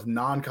rate of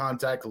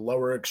non-contact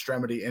lower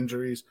extremity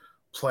injuries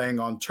playing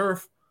on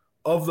turf.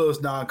 Of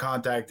those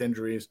non-contact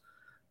injuries,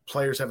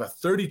 players have a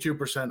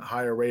 32%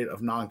 higher rate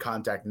of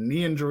non-contact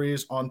knee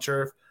injuries on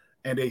turf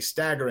and a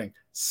staggering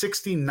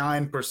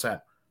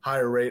 69%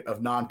 higher rate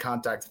of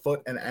non-contact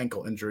foot and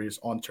ankle injuries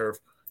on turf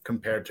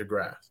compared to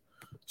grass.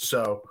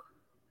 So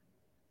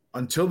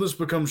until this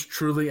becomes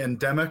truly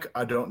endemic,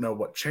 I don't know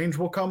what change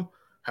will come.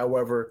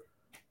 However,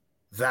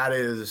 that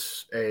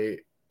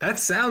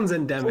sounds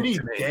endemic. Pretty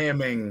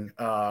damning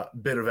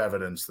bit of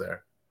evidence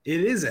there.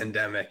 It is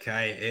endemic.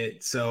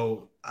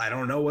 So I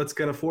don't know what's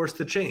going to force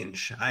the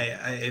change.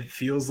 It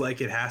feels like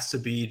it has to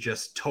be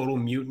just total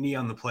mutiny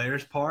on the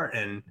players' part,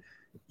 and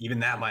even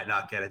that might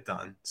not get it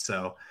done.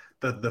 So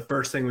the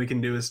first thing we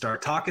can do is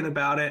start talking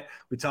about it.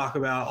 We talk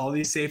about all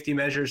these safety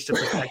measures to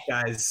protect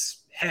guys'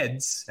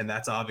 heads, and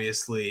that's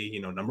obviously,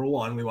 number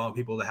one. We want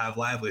people to have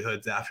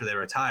livelihoods after they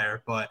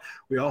retire, but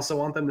we also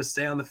want them to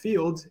stay on the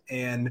field,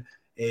 and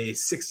a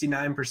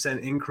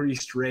 69%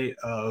 increased rate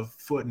of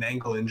foot and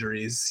ankle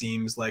injuries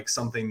seems like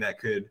something that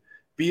could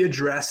be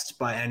addressed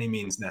by any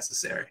means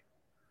necessary.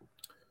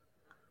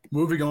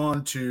 Moving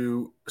on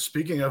to,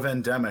 speaking of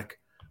endemic,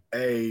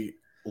 a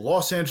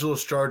Los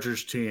Angeles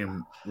Chargers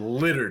team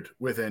littered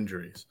with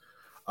injuries.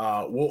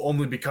 We'll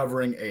only be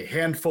covering a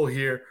handful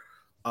here,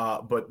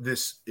 but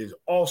this is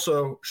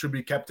also should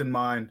be kept in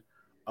mind.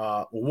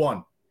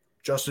 1,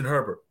 Justin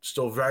Herbert,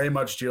 still very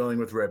much dealing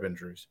with rib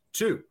injuries.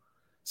 2,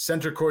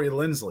 center Corey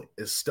Linsley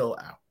is still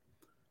out.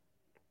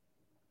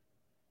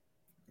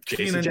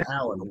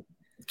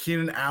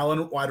 Keenan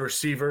Allen, wide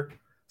receiver,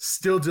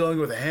 still dealing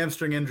with a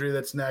hamstring injury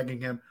that's nagging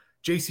him.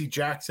 J.C.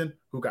 Jackson,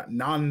 who got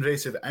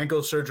non-invasive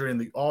ankle surgery in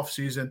the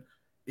offseason,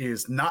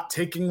 is not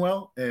taking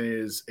well and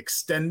is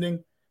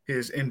extending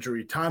his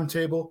injury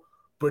timetable.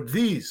 But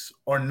these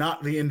are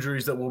not the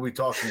injuries that we'll be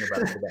talking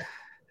about today.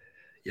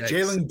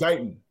 Jalen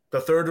Guyton,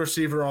 the third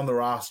receiver on the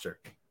roster,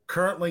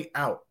 currently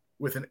out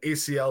with an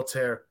ACL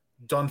tear,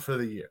 done for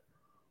the year.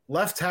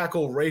 Left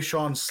tackle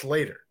Rashawn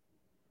Slater.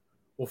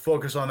 We'll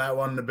focus on that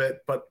one in a bit,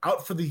 but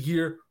out for the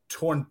year,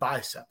 torn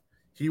bicep.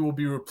 He will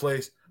be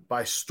replaced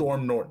by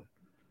Storm Norton.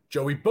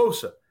 Joey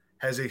Bosa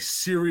has a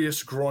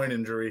serious groin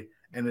injury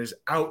and is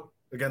out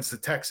against the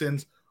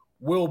Texans,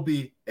 will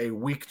be a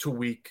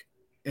week-to-week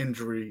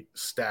injury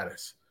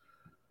status.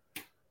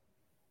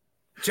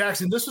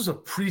 Jackson, this was a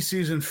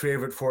preseason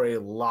favorite for a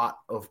lot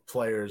of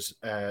players,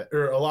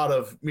 or a lot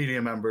of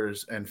media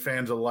members and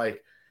fans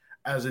alike,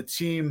 as a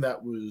team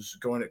that was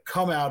going to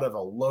come out of a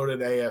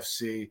loaded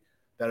AFC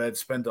that had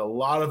spent a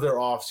lot of their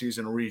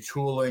offseason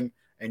retooling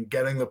and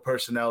getting the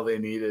personnel they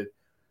needed.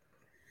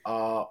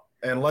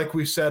 And like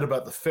we said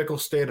about the fickle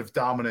state of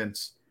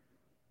dominance,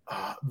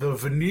 the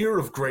veneer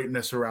of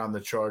greatness around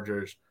the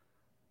Chargers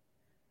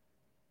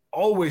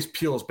always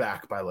peels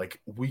back by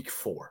like week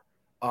 4.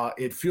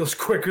 It feels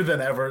quicker than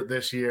ever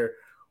this year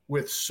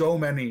with so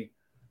many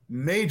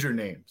major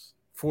names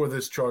for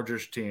this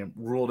Chargers team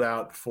ruled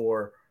out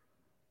for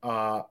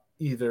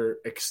either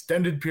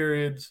extended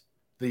periods,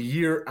 the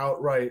year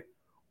outright,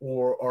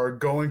 or are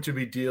going to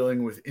be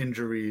dealing with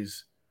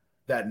injuries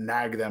that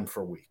nag them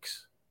for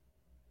weeks.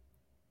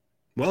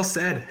 Well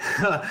said.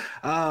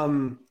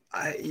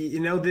 You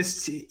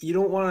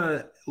don't want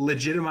to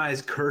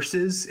legitimize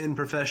curses in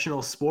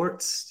professional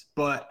sports,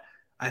 but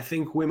I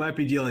think we might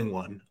be dealing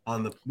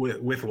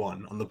with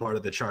one on the part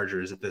of the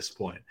Chargers at this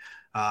point.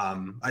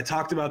 I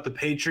talked about the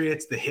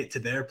Patriots, the hit to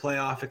their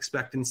playoff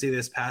expectancy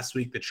this past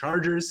week. The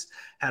Chargers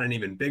had an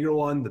even bigger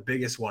one, the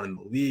biggest one in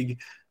the league.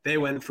 They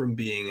went from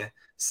being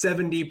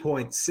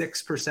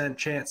 70.6%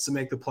 chance to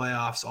make the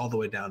playoffs all the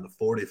way down to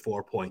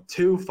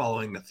 44.2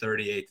 following the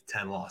 38-10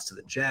 loss to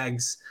the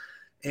Jags.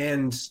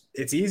 And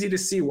it's easy to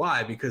see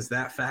why, because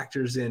that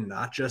factors in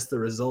not just the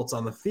results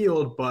on the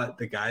field, but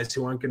the guys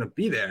who aren't going to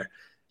be there.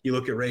 You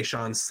look at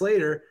Rashawn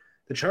Slater,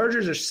 the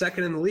Chargers are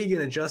second in the league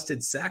in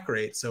adjusted sack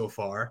rate so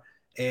far,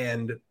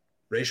 and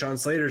Rashawn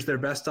Slater's their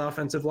best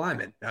offensive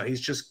lineman. Now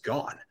he's just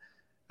gone.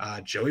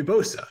 Joey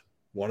Bosa,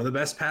 one of the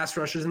best pass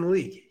rushers in the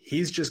league.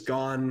 He's just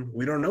gone.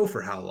 We don't know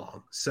for how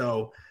long.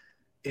 So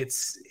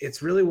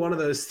it's really one of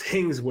those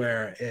things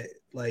where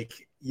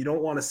you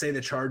don't want to say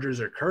the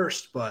Chargers are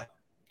cursed, but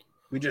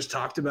we just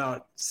talked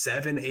about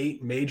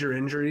 7-8 major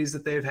injuries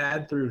that they've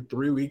had through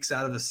 3 weeks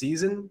out of the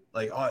season,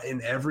 like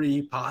in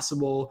every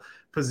possible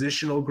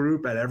positional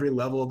group at every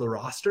level of the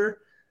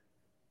roster.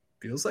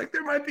 Feels like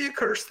there might be a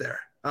curse there.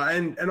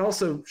 And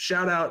also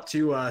shout out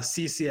to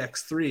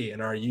CCX3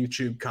 in our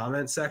YouTube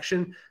comment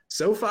section.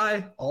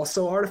 SoFi,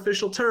 also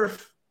artificial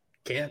turf.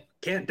 Can't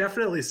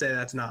definitely say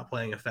that's not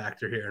playing a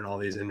factor here in all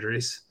these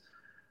injuries.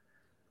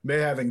 May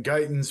have in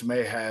Guyton's,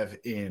 may have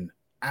in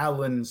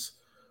Allen's,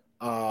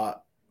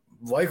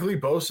 likely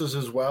Bosa's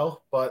as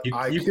well. But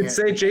you could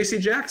say J.C.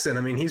 Jackson.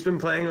 I mean, he's been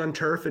playing on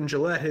turf in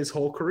Gillette his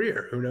whole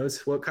career. Who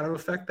knows what kind of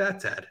effect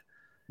that's had?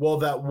 Well,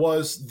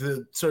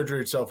 the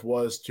surgery itself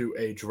was to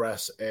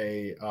address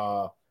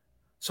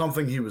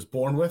something he was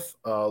born with,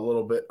 a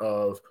little bit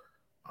of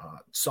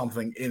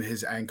something in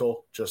his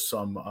ankle, just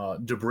some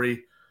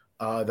debris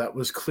that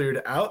was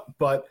cleared out.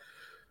 But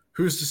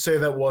who's to say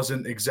that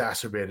wasn't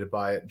exacerbated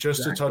by it?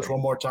 Just to touch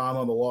one more time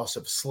on the loss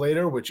of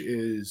Slater, which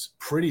is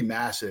pretty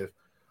massive.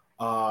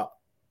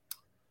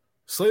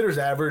 Slater's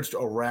averaged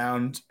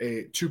around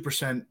a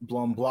 2%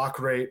 blown block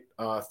rate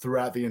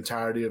throughout the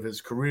entirety of his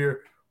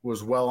career,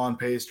 was well on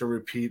pace to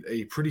repeat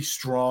a pretty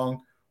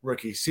strong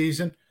rookie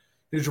season.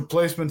 His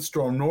replacement,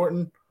 Storm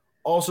Norton,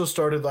 also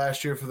started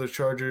last year for the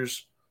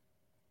Chargers.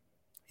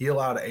 He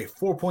allowed a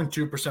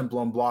 4.2%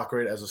 blown block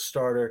rate as a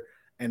starter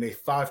and a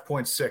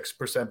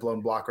 5.6%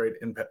 blown block rate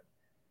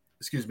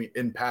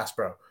in pass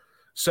pro.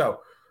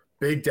 So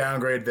big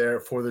downgrade there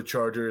for the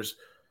Chargers,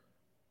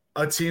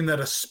 a team that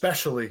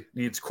especially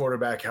needs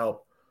quarterback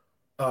help,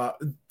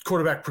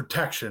 quarterback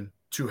protection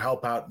to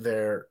help out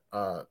their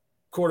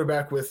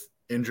quarterback with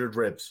injured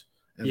ribs.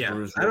 I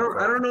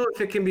don't know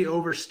if it can be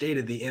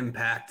overstated the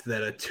impact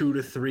that a 2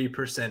 to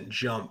 3%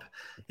 jump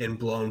in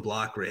blown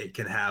block rate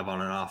can have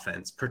on an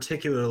offense,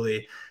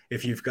 particularly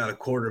if you've got a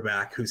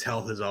quarterback whose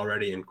health is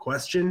already in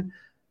question.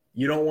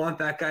 You don't want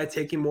that guy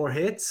taking more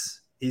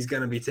hits. He's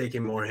going to be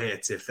taking more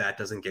hits if that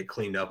doesn't get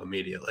cleaned up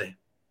immediately.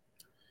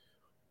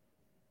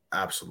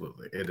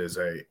 Absolutely. It is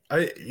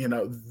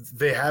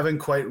they haven't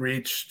quite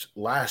reached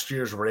last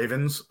year's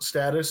Ravens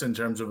status in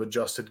terms of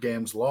adjusted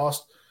games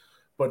lost,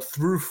 but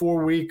through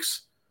 4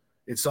 weeks,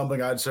 it's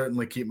something I'd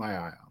certainly keep my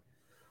eye on.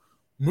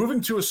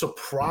 Moving to a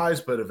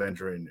surprise bit of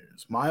injury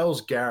news,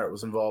 Myles Garrett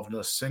was involved in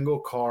a single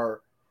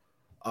car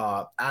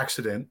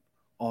accident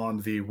on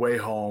the way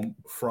home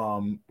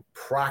from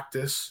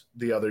practice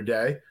the other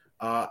day,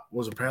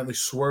 was apparently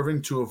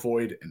swerving to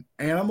avoid an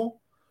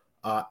animal.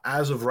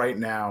 as of right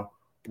now,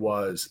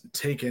 was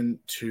taken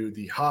to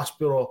the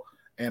hospital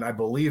and I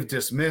believe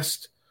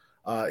dismissed.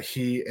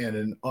 He and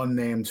an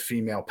unnamed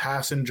female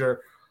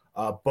passenger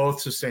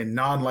both sustained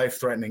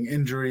non-life-threatening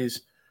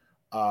injuries.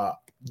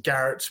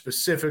 Garrett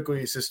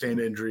specifically sustained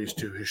injuries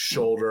to his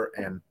shoulder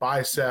and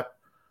bicep.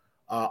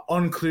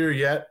 Unclear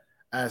yet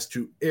as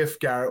to if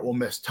Garrett will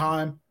miss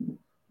time.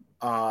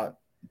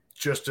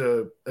 Just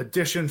an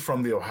addition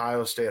from the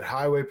Ohio State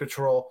Highway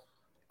Patrol.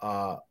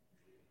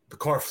 The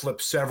car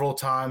flipped several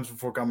times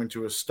before coming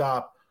to a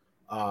stop.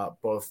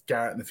 Both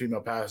Garrett and the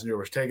female passenger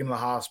were taken to the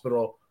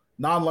hospital.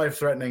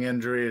 Non-life-threatening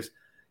injuries.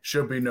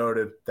 Should be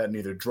noted that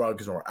neither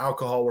drugs nor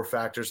alcohol were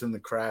factors in the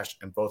crash,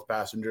 and both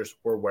passengers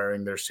were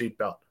wearing their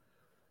seatbelt.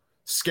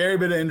 Scary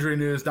bit of injury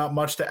news. Not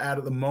much to add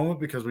at the moment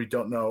because we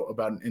don't know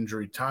about an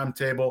injury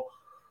timetable.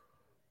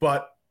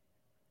 But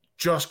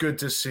just good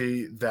to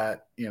see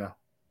that,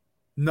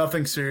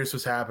 nothing serious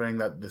was happening,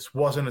 that this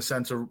wasn't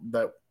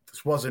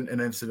an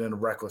incident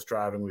of reckless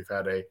driving. We've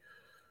had a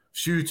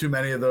few too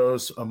many of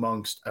those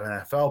amongst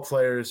NFL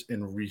players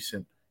in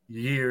recent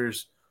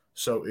years.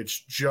 So it's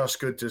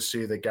just good to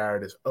see that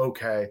Garrett is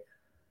okay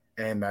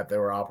and that they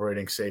were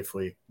operating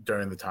safely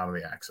during the time of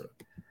the accident.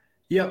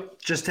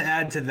 Yep. Just to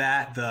add to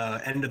that,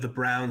 the end of the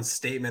Browns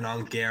statement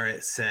on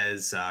Garrett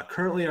says,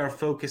 currently our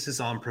focus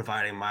is on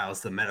providing Miles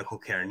the medical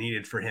care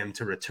needed for him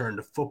to return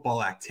to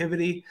football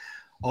activity.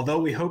 Although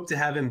we hope to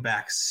have him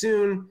back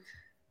soon,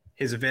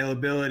 his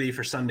availability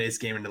for Sunday's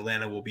game in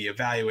Atlanta will be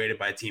evaluated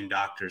by team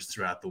doctors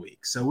throughout the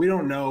week. So we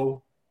don't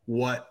know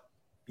what,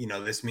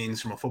 this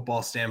means from a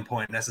football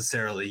standpoint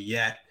necessarily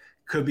yet.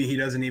 Could be he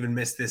doesn't even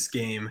miss this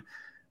game.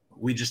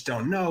 We just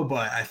don't know.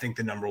 But I think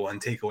the number one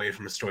takeaway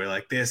from a story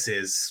like this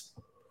is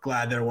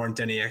glad there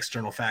weren't any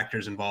external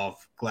factors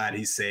involved. Glad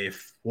he's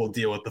safe. We'll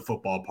deal with the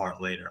football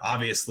part later.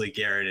 Obviously,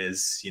 Garrett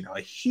is,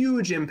 a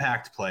huge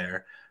impact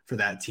player for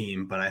that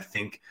team. But I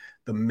think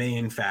the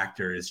main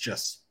factor is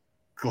just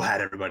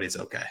glad everybody's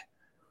okay.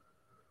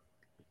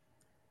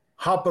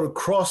 Hopping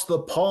across the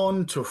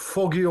pond to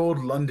foggy old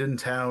London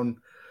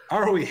town.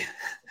 Are we?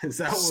 Is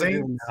that what we're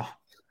doing now?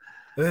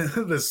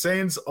 The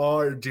Saints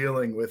are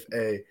dealing with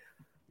a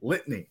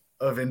litany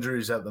of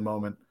injuries at the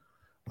moment,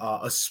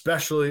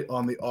 especially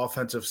on the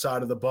offensive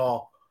side of the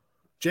ball.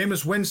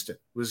 Jameis Winston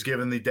was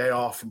given the day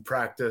off from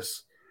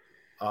practice,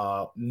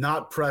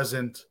 not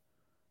present.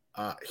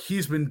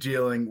 He's been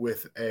dealing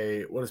with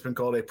what has been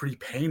called a pretty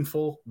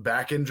painful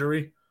back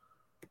injury.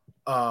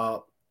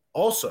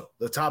 Also,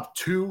 the top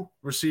two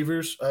of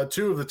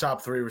the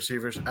top three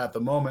receivers at the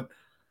moment,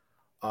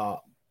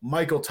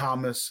 Michael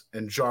Thomas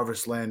and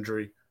Jarvis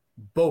Landry,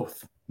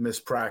 both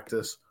missed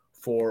practice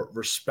for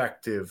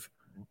respective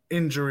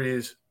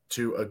injuries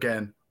to,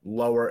 again,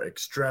 lower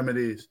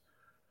extremities.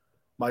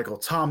 Michael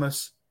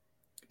Thomas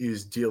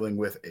is dealing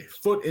with a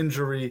foot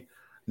injury,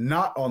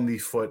 not on the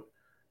foot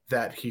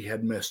that he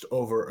had missed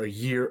over a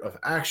year of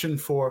action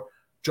for.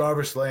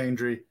 Jarvis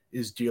Landry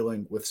is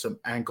dealing with some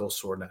ankle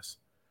soreness.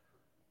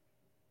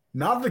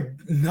 Not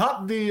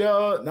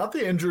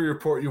the injury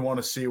report you want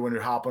to see when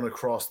you're hopping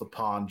across the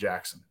pond,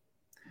 Jackson.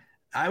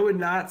 I would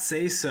not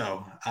say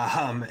so.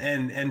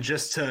 And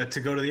just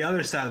to go to the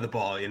other side of the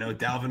ball,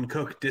 Dalvin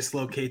Cook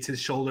dislocates his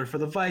shoulder for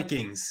the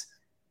Vikings.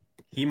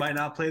 He might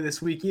not play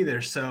this week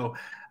either. So,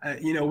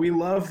 we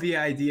love the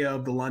idea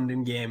of the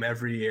London game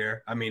every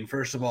year. I mean,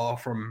 first of all,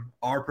 from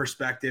our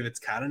perspective, it's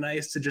kind of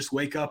nice to just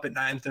wake up at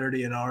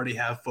 9:30 and already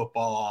have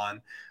football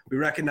on. We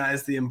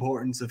recognize the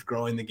importance of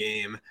growing the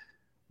game.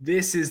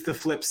 This is the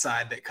flip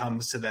side that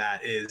comes to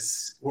that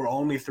is we're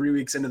only 3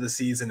 weeks into the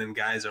season and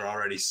guys are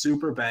already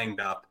super banged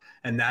up.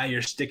 And now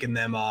you're sticking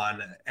them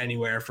on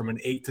anywhere from an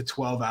 8 to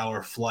 12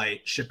 hour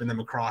flight, shipping them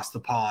across the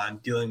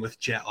pond, dealing with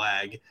jet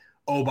lag.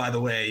 Oh, by the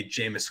way,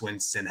 Jameis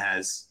Winston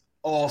has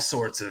all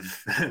sorts of,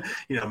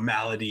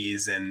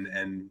 maladies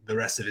and the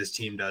rest of his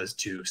team does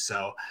too.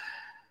 So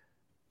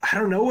I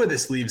don't know where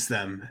this leaves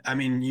them. I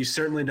mean, you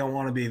certainly don't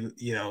want to be,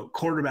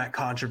 quarterback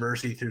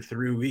controversy through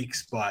 3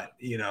 weeks, but,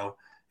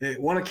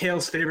 one of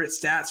Kale's favorite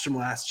stats from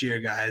last year,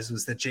 guys,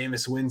 was that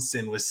Jameis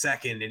Winston was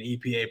second in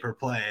EPA per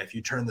play. If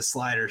you turn the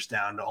sliders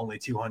down to only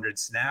 200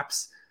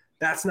 snaps,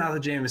 that's not the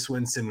Jameis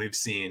Winston we've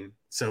seen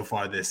so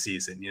far this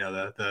season.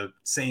 The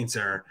Saints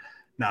are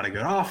not a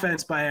good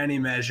offense by any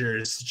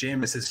measures.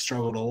 Jameis has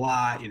struggled a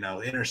lot,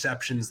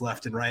 interceptions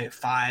left and right,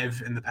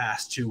 5 in the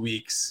past 2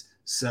 weeks.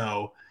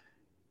 So,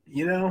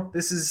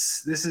 this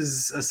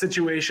is a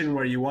situation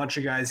where you want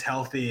your guys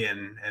healthy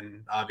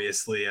and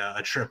obviously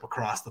a trip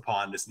across the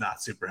pond is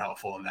not super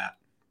helpful in that.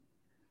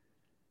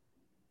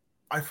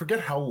 I forget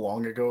how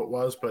long ago it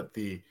was, but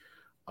the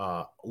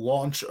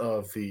launch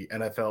of the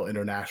NFL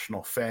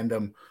international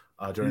fandom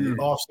during the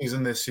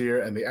offseason this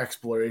year and the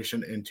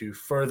exploration into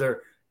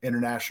further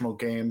international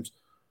games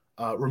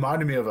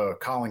reminded me of a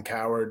Colin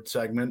Cowherd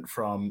segment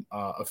from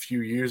a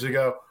few years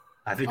ago.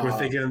 I think we're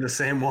thinking of the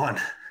same one.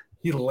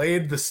 He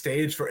laid the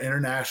stage for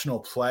international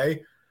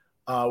play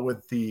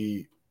with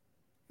the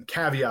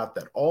caveat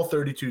that all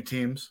 32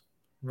 teams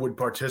would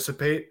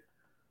participate.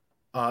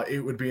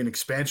 It would be an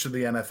expansion of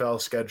the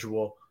NFL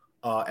schedule.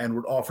 and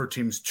would offer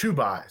teams 2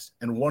 buys,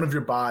 and one of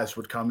your buys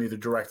would come either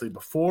directly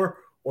before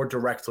or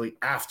directly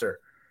after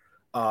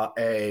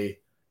a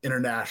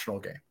international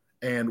game.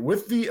 And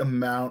with the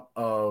amount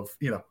of,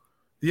 the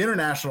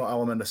international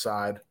element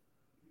aside,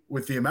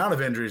 with the amount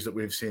of injuries that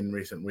we've seen in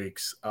recent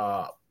weeks,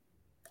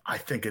 I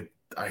think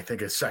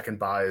a second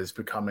buy is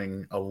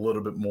becoming a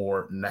little bit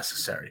more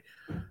necessary.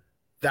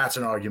 That's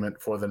an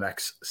argument for the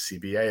next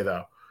CBA,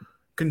 though.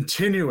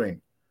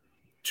 Continuing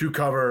to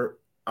cover,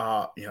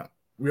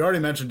 we already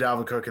mentioned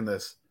Dalvin Cook in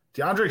this.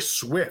 DeAndre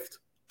Swift,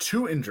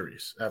 2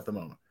 injuries at the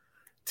moment.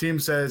 Team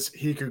says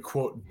he could,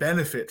 quote,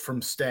 benefit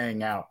from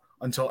staying out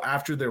until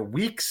after their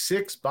week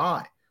 6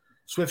 bye.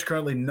 Swift's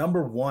currently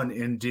number 1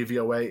 in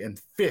DVOA and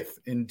 5th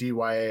in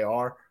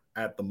DYAR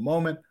at the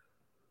moment.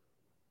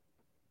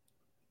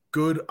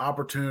 Good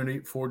opportunity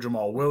for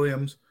Jamal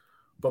Williams.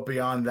 But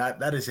beyond that,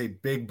 that is a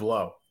big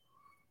blow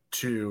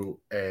to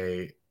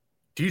a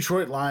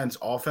Detroit Lions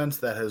offense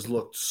that has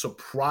looked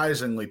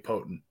surprisingly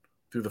potent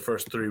through the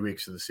first 3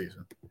 weeks of the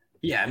season.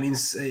 Yeah, I mean,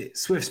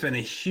 Swift's been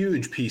a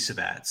huge piece of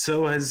that.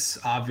 So has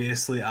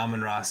obviously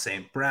Amon-Ra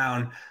St.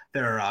 Brown.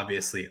 There are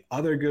obviously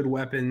other good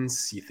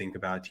weapons. You think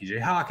about TJ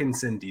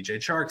Hawkinson, DJ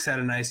Chark's had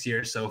a nice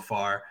year so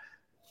far.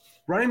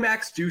 Running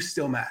backs do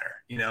still matter.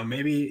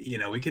 Maybe,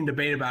 we can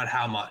debate about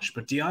how much,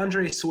 but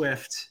DeAndre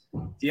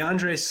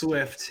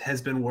Swift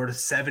has been worth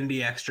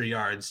 70 extra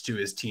yards to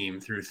his team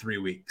through 3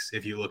 weeks.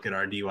 If you look at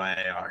our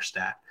DYAR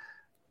stat,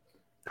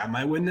 that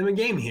might win them a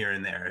game here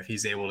and there if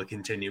he's able to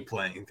continue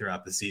playing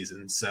throughout the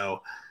season.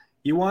 So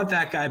you want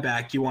that guy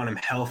back. You want him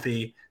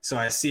healthy. So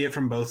I see it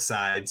from both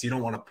sides. You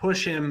don't want to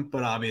push him,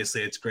 but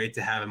obviously it's great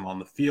to have him on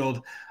the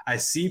field. I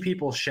see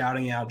people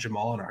shouting out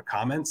Jamal in our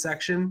comment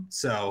section.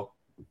 So,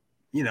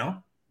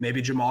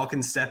 maybe Jamal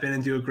can step in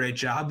and do a great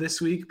job this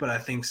week, but I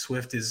think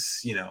Swift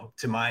is,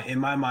 in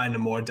my mind, a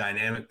more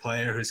dynamic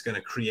player who's going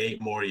to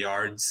create more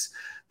yards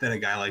than a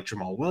guy like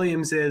Jamal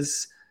Williams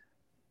is.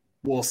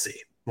 We'll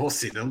see.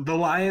 The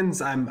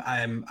Lions,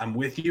 I'm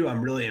with you.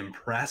 I'm really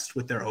impressed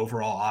with their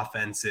overall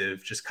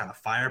offensive, just kind of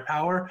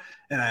firepower.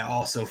 And I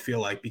also feel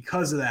like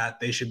because of that,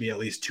 they should be at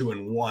least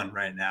 2-1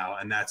 right now.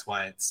 And that's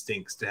why it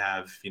stinks to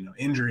have,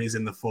 injuries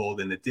in the fold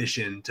in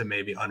addition to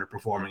maybe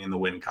underperforming in the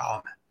win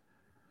column.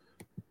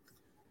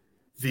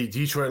 The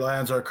Detroit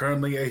Lions are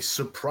currently a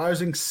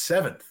surprising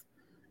 7th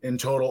in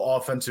total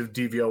offensive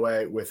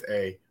DVOA with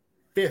a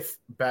 5th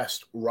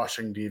best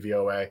rushing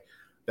DVOA.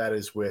 That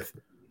is with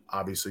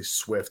obviously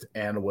Swift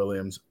and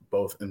Williams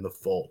both in the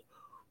fold.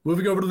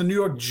 Moving over to the New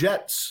York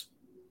Jets.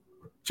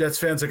 Jets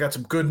fans, I got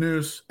some good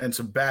news and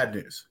some bad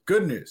news.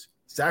 Good news,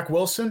 Zach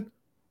Wilson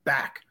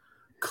back.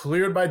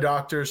 Cleared by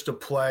doctors to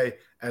play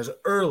as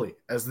early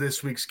as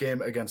this week's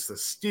game against the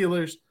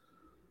Steelers.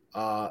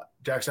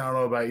 Jackson, I don't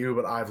know about you,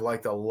 but I've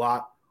liked a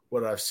lot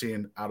what I've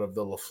seen out of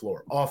the LaFleur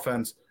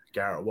offense.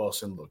 Garrett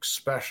Wilson looks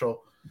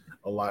special.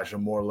 Elijah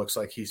Moore looks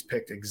like he's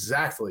picked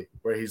exactly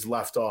where he's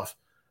left off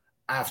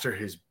after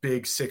his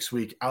big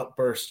 6-week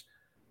outburst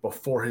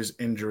before his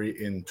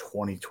injury in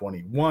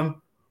 2021.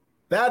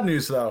 Bad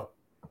news, though.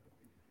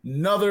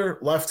 Another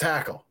left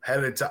tackle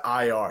headed to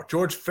IR.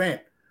 George Fant,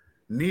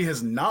 knee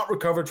has not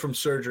recovered from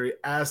surgery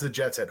as the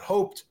Jets had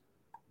hoped.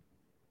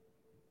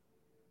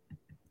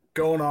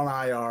 Going on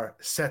IR,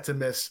 set to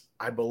miss,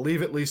 I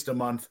believe, at least a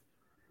month.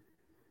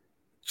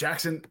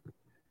 Jackson,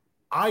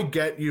 I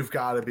get you've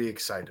got to be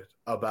excited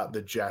about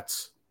the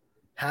Jets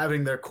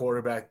having their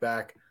quarterback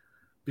back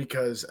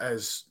because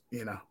as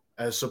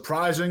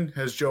surprising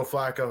as Joe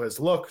Flacco has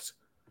looked,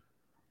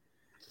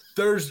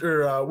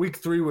 week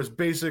 3 was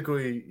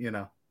basically,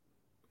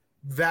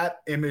 that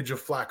image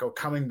of Flacco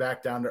coming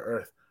back down to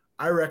earth.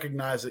 I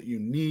recognize that you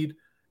need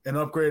an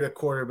upgraded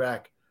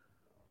quarterback,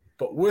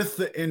 but with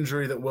the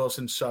injury that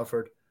Wilson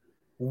suffered,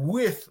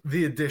 with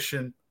the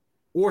addition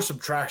or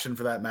subtraction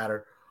for that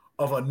matter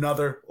of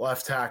another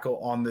left tackle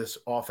on this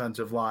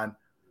offensive line,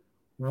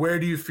 where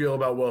do you feel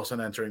about Wilson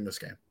entering this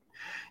game?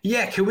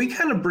 Yeah, can we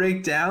kind of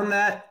break down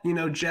that,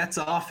 Jets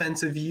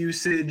offensive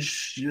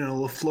usage,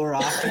 LaFleur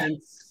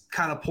offense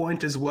kind of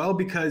point as well?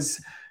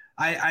 Because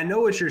I know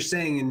what you're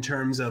saying in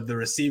terms of the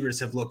receivers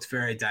have looked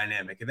very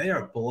dynamic. They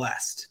are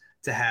blessed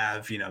to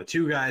have,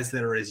 2 guys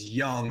that are as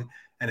young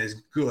and as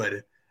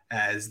good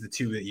as the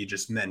 2 that you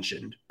just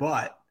mentioned.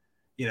 But,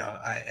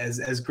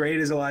 as great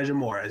as Elijah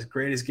Moore, as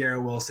great as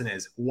Garrett Wilson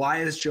is, why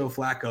is Joe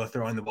Flacco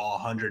throwing the ball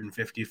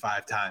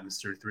 155 times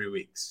through 3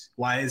 weeks?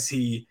 Why is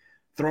he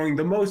throwing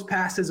the most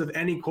passes of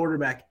any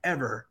quarterback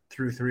ever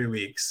through 3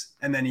 weeks?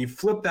 And then you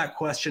flip that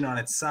question on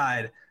its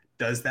side.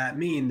 Does that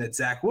mean that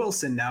Zach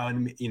Wilson now,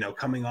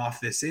 coming off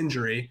this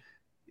injury,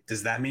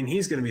 does that mean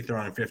he's going to be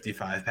throwing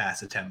 55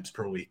 pass attempts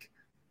per week?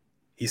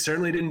 He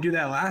certainly didn't do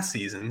that last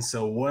season.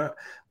 So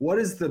what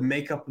does the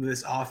makeup of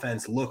this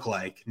offense look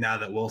like now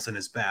that Wilson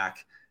is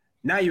back?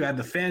 Now you add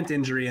the Fant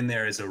injury in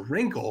there as a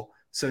wrinkle.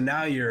 So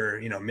now you're,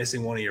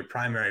 missing one of your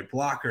primary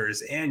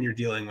blockers and you're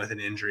dealing with an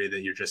injury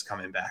that you're just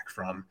coming back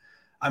from.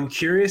 I'm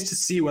curious to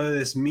see whether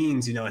this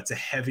means, it's a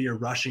heavier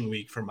rushing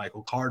week for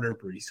Michael Carter,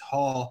 Breece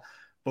Hall,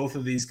 both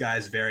of these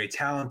guys very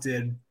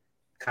talented,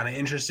 kind of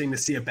interesting to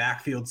see a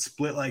backfield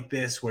split like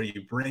this, where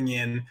you bring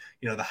in,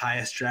 the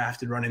highest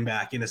drafted running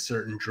back in a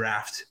certain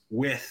draft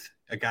with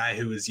a guy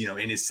who is,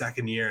 in his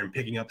second year and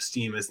picking up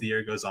steam as the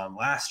year goes on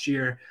last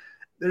year.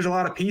 There's a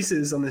lot of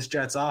pieces on this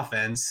Jets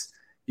offense.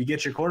 You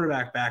get your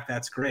quarterback back,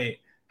 that's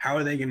great. How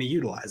are they going to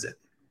utilize it?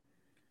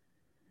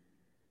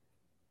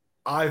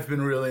 I've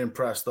been really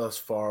impressed thus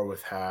far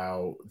with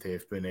how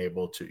they've been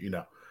able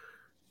to,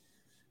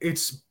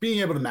 it's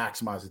being able to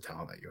maximize the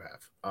talent that you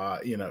have.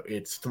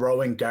 It's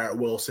throwing Garrett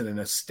Wilson in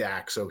a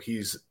stack. So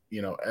he's,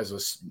 as a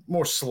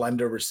more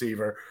slender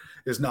receiver,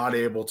 is not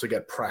able to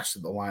get pressed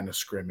at the line of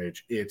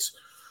scrimmage. It's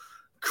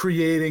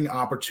creating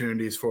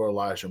opportunities for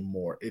Elijah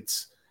Moore.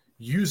 It's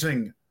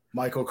using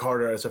Michael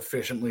Carter as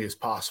efficiently as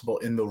possible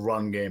in the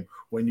run game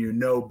when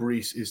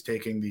Breece is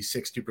taking the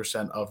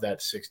 60% of that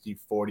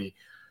 60-40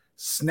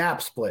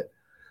 snap split.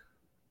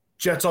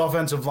 Jets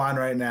offensive line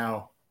right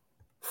now,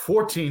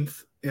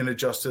 14th in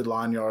adjusted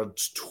line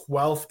yards,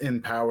 12th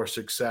in power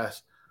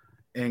success,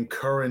 and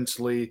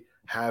currently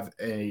have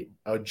a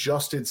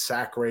adjusted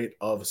sack rate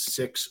of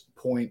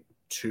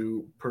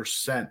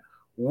 6.2%,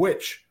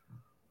 which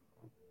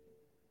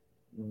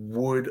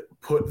would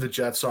put the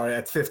Jets,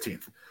 at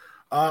 15th.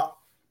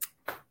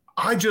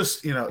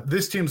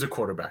 This team's a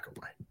quarterback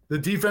away. The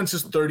defense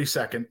is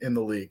 32nd in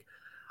the league.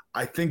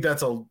 I think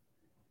that's a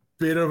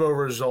bit of a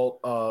result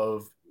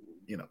of,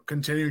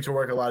 continuing to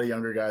work a lot of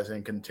younger guys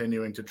and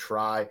continuing to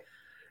try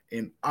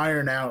and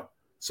iron out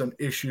some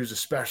issues,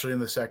 especially in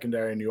the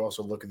secondary. And you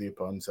also look at the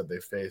opponents that they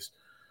face.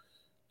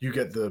 You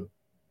get the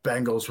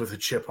Bengals with a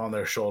chip on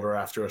their shoulder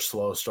after a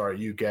slow start.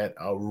 You get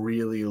a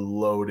really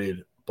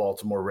loaded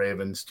Baltimore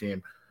Ravens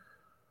team.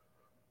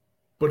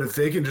 But if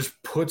they can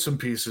just put some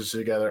pieces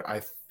together,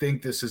 I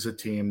think this is a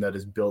team that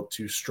is built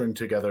to string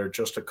together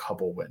just a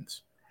couple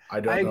wins. I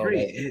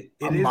agree.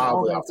 It is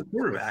all about the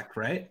quarterback,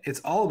 right?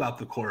 It's all about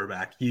the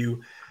quarterback.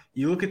 You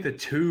look at the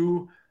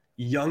two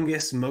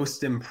youngest,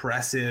 most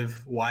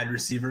impressive wide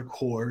receiver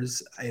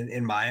cores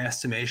in my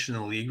estimation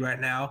in the league right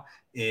now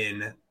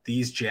in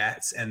these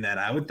Jets, and then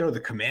I would throw the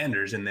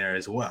Commanders in there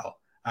as well.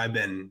 I've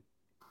been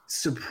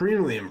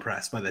supremely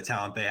impressed by the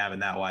talent they have in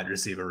that wide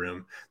receiver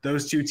room.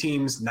 Those two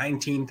teams,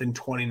 19th and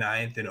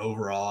 29th in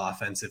overall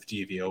offensive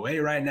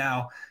DVOA right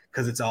now,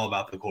 because it's all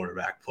about the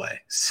quarterback play.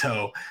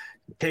 So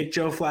take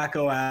Joe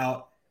Flacco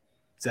out.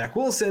 Zach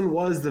Wilson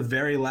was the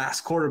very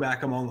last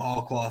quarterback among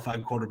all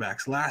qualified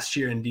quarterbacks last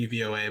year in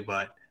DVOA,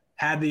 but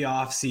had the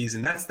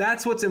offseason.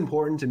 That's what's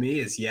important to me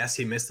is, yes,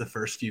 he missed the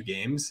first few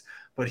games,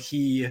 but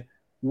he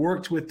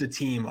worked with the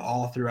team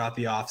all throughout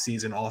the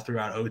offseason, all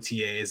throughout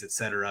OTAs, et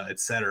cetera,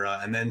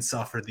 and then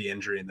suffered the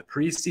injury in the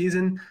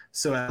preseason.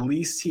 So at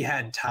least he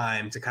had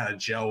time to kind of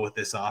gel with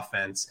this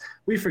offense.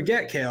 We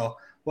forget, Cale,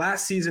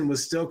 last season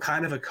was still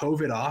kind of a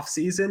COVID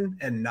offseason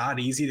and not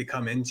easy to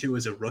come into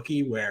as a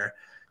rookie, where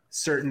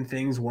certain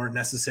things weren't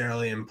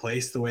necessarily in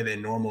place the way they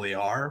normally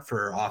are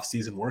for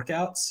offseason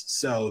workouts.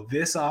 So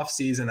this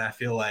offseason, I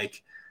feel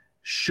like,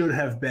 should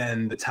have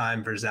been the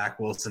time for Zach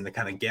Wilson to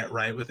kind of get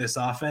right with this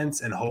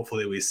offense, and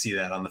hopefully we see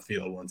that on the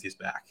field once he's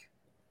back.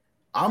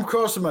 I'm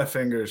crossing my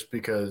fingers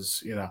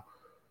because,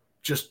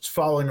 just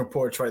following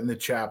reports right in the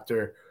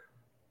chapter,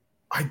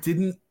 I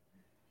didn't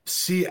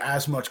see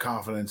as much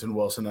confidence in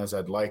Wilson as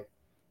I'd like,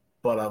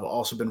 but I've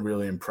also been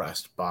really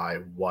impressed by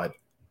what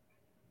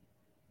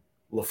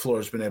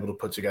LaFleur's been able to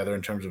put together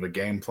in terms of a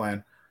game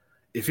plan.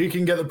 If he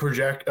can get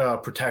the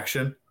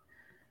protection,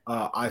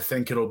 I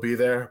think it'll be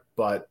there,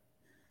 but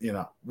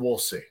we'll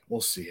see.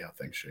 We'll see how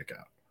things shake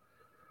out.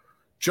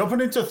 Jumping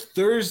into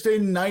Thursday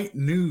night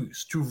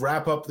news to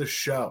wrap up the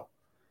show.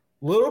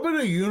 A little bit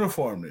of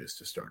uniform news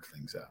to start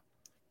things out.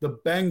 The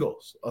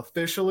Bengals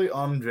officially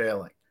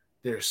unveiling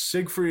their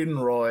Siegfried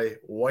and Roy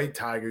White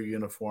Tiger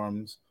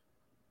uniforms.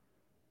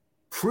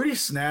 Pretty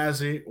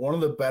snazzy. One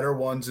of the better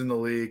ones in the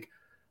league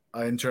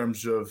in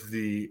terms of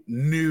the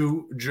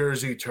new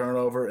jersey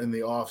turnover in the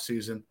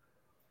offseason.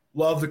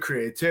 Love the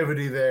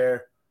creativity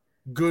there.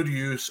 Good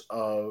use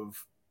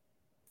of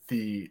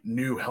the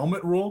new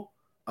helmet rule,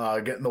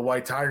 getting the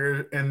white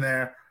tiger in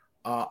there.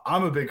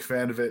 I'm a big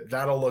fan of it.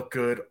 That'll look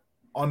good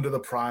under the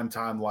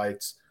primetime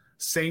lights.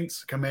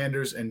 Saints,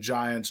 Commanders, and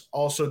Giants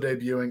also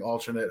debuting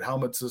alternate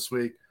helmets this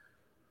week.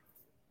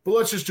 But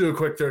let's just do a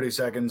quick 30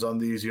 seconds on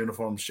these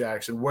uniforms,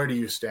 Jackson. Where do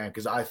you stand?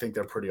 Because I think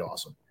they're pretty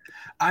awesome.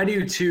 I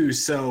do too.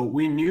 So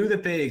we knew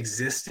that they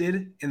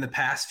existed in the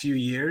past few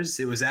years.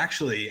 It was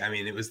actually,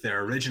 it was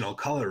their original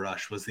color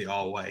rush was the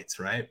all whites,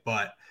 right?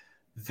 But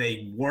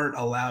they weren't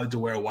allowed to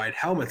wear white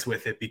helmets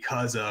with it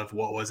because of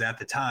what was at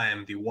the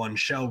time the one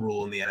shell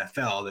rule in the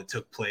NFL that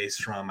took place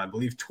from, I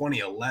believe,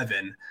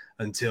 2011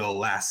 until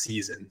last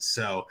season.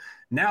 So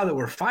now that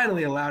we're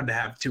finally allowed to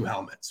have two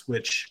helmets,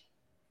 which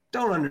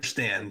don't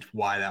understand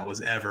why that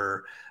was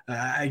ever.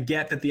 I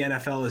get that the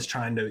NFL is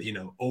trying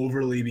to,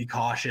 overly be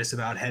cautious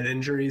about head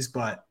injuries,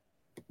 but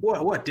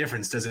what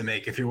difference does it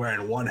make if you're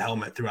wearing one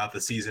helmet throughout the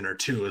season or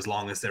two, as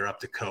long as they're up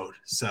to code?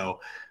 So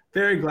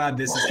very glad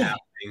this is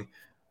happening.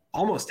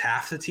 almost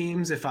half the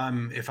teams, if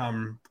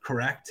I'm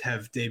correct,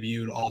 have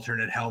debuted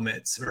alternate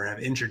helmets or have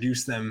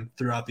introduced them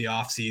throughout the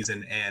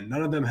offseason, and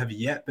none of them have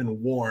yet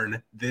been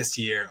worn this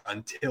year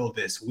until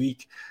this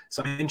week.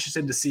 So I'm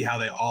interested to see how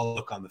they all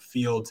look on the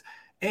field.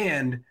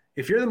 And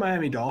if you're the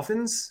Miami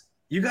Dolphins,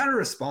 you got to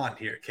respond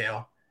here,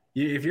 Cale.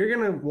 If you're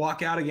going to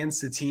walk out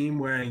against a team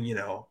wearing,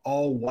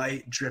 all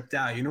white dripped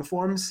out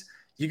uniforms,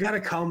 you got to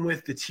come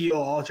with the teal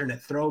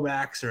alternate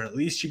throwbacks, or at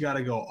least you got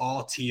to go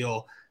all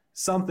teal.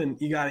 Something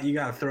you got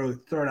to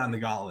throw down the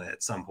gauntlet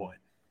at some point.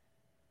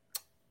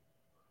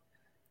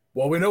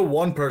 Well, we know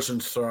one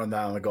person's throwing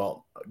down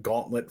the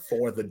gauntlet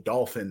for the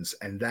Dolphins,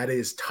 and that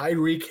is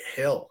Tyreek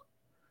Hill.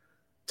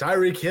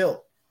 Tyreek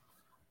Hill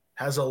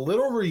has a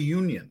little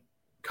reunion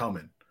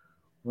coming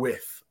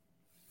with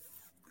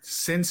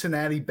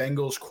Cincinnati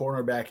Bengals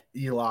cornerback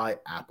Eli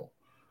Apple.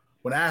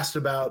 When asked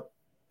about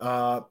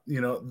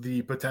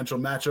the potential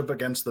matchup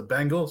against the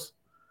Bengals,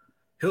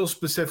 Hill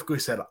specifically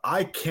said,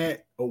 "I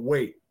can't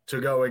wait to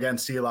go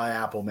against Eli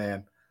Apple,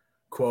 man.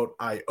 Quote,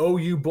 I owe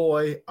you,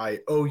 boy. I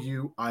owe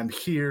you. I'm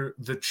here.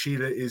 The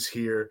cheetah is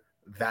here.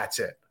 That's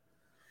it."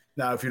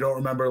 Now, if you don't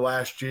remember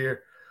last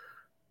year,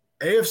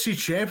 AFC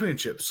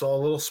Championship saw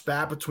a little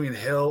spat between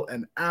Hill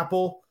and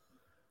Apple.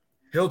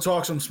 Hill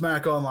talked some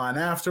smack online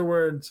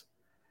afterwards.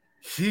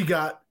 He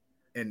got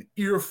an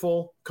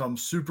earful come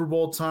Super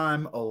Bowl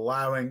time,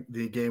 allowing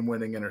the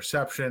game-winning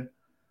interception.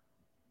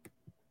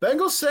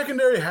 Bengals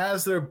secondary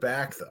has their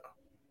back, though.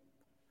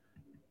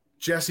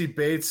 Jesse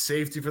Bates,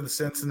 safety for the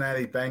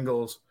Cincinnati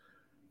Bengals,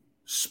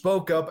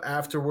 spoke up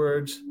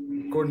afterwards,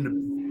 according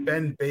to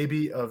Ben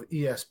Baby of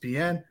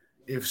ESPN.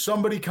 If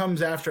somebody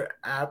comes after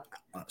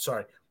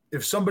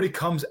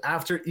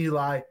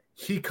Eli,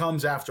 he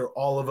comes after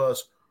all of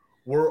us.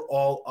 We're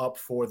all up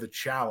for the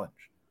challenge.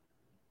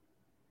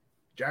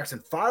 Jackson,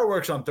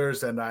 fireworks on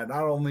Thursday night.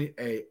 Not only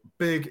a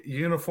big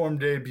uniform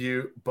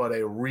debut, but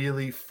a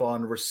really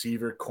fun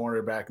receiver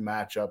cornerback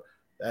matchup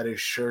that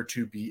is sure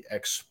to be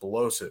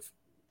explosive.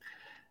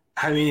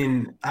 I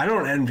mean, I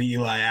don't envy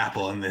Eli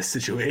Apple in this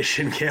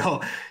situation,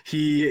 Cale.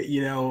 He,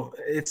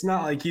 it's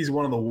not like he's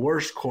one of the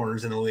worst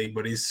corners in the league,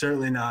 but he's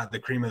certainly not the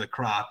cream of the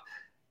crop.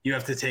 You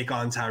have to take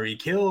on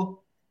Tyreek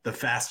Hill, the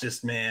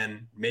fastest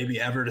man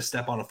maybe ever to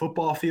step on a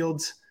football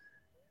field.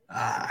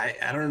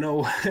 I don't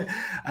know.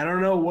 I don't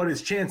know what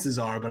his chances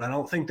are, but I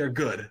don't think they're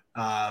good.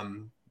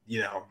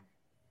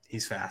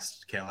 He's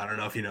fast, Cale. I don't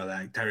know if you know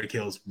that. Tyreek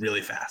Hill is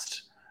really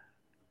fast.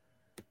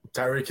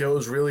 Tyreek Hill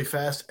is really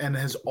fast and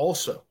has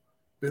also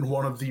been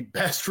one of the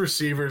best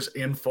receivers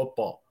in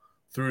football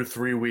through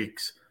 3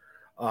 weeks.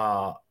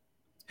 And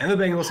the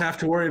Bengals have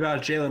to worry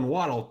about Jalen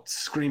Waddle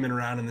screaming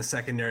around in the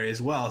secondary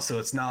as well. So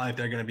it's not like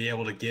they're going to be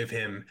able to give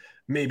him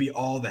maybe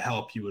all the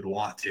help you would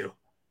want to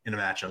in a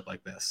matchup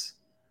like this.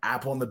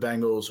 Apple and the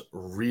Bengals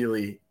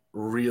really,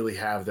 really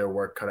have their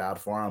work cut out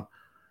for them.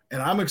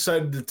 And I'm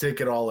excited to take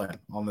it all in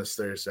on this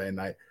Thursday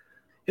night.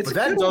 But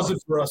that does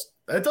it for us.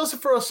 That does it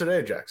for us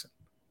today, Jackson.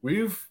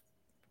 We've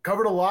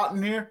covered a lot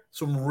in here,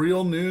 some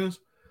real news.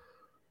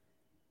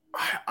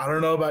 I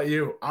don't know about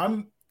you.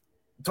 I'm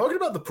talking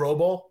about the Pro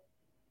Bowl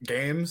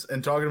games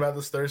and talking about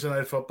this Thursday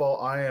night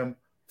football. I am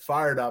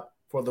fired up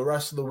for the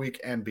rest of the week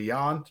and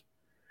beyond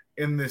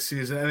in this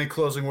season. Any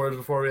closing words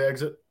before we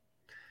exit?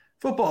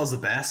 Football is the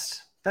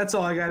best. That's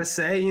all I got to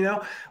say.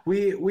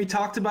 We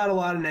talked about a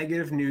lot of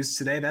negative news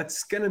today.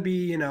 That's going to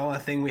be, a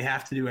thing we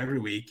have to do every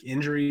week.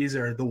 Injuries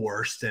are the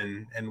worst,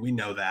 and we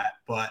know that.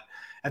 But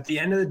at the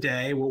end of the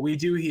day, what we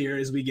do here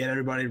is we get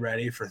everybody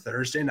ready for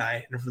Thursday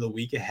night and for the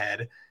week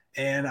ahead.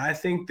 And I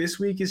think this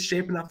week is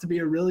shaping up to be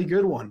a really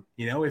good one.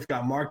 We've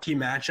got marquee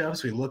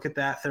matchups. We look at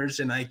that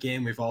Thursday night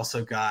game. We've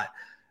also got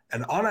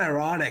an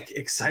unironic,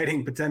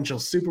 exciting potential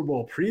Super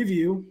Bowl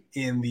preview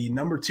in the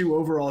number 2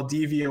 overall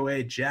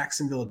DVOA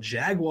Jacksonville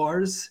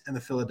Jaguars and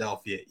the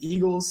Philadelphia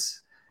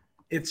Eagles.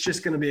 It's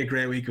just going to be a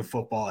great week of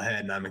football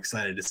ahead, and I'm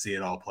excited to see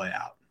it all play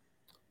out.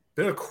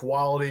 Been a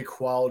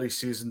quality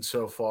season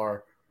so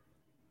far.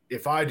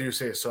 If I do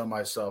say so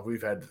myself,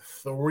 we've had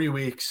 3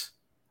 weeks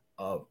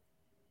of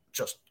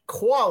just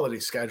quality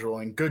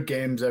scheduling, good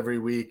games every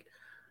week,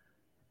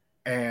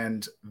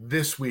 and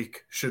this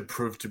week should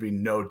prove to be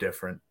no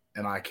different,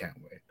 and I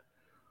can't wait.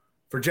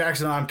 For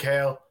Jackson, I'm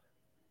Cale.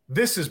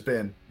 This has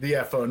been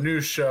the FO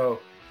News Show.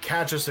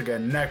 Catch us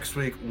again next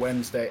week,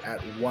 Wednesday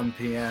at 1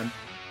 p.m.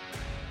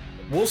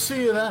 We'll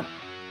see you then.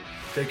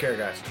 Take care,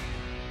 guys.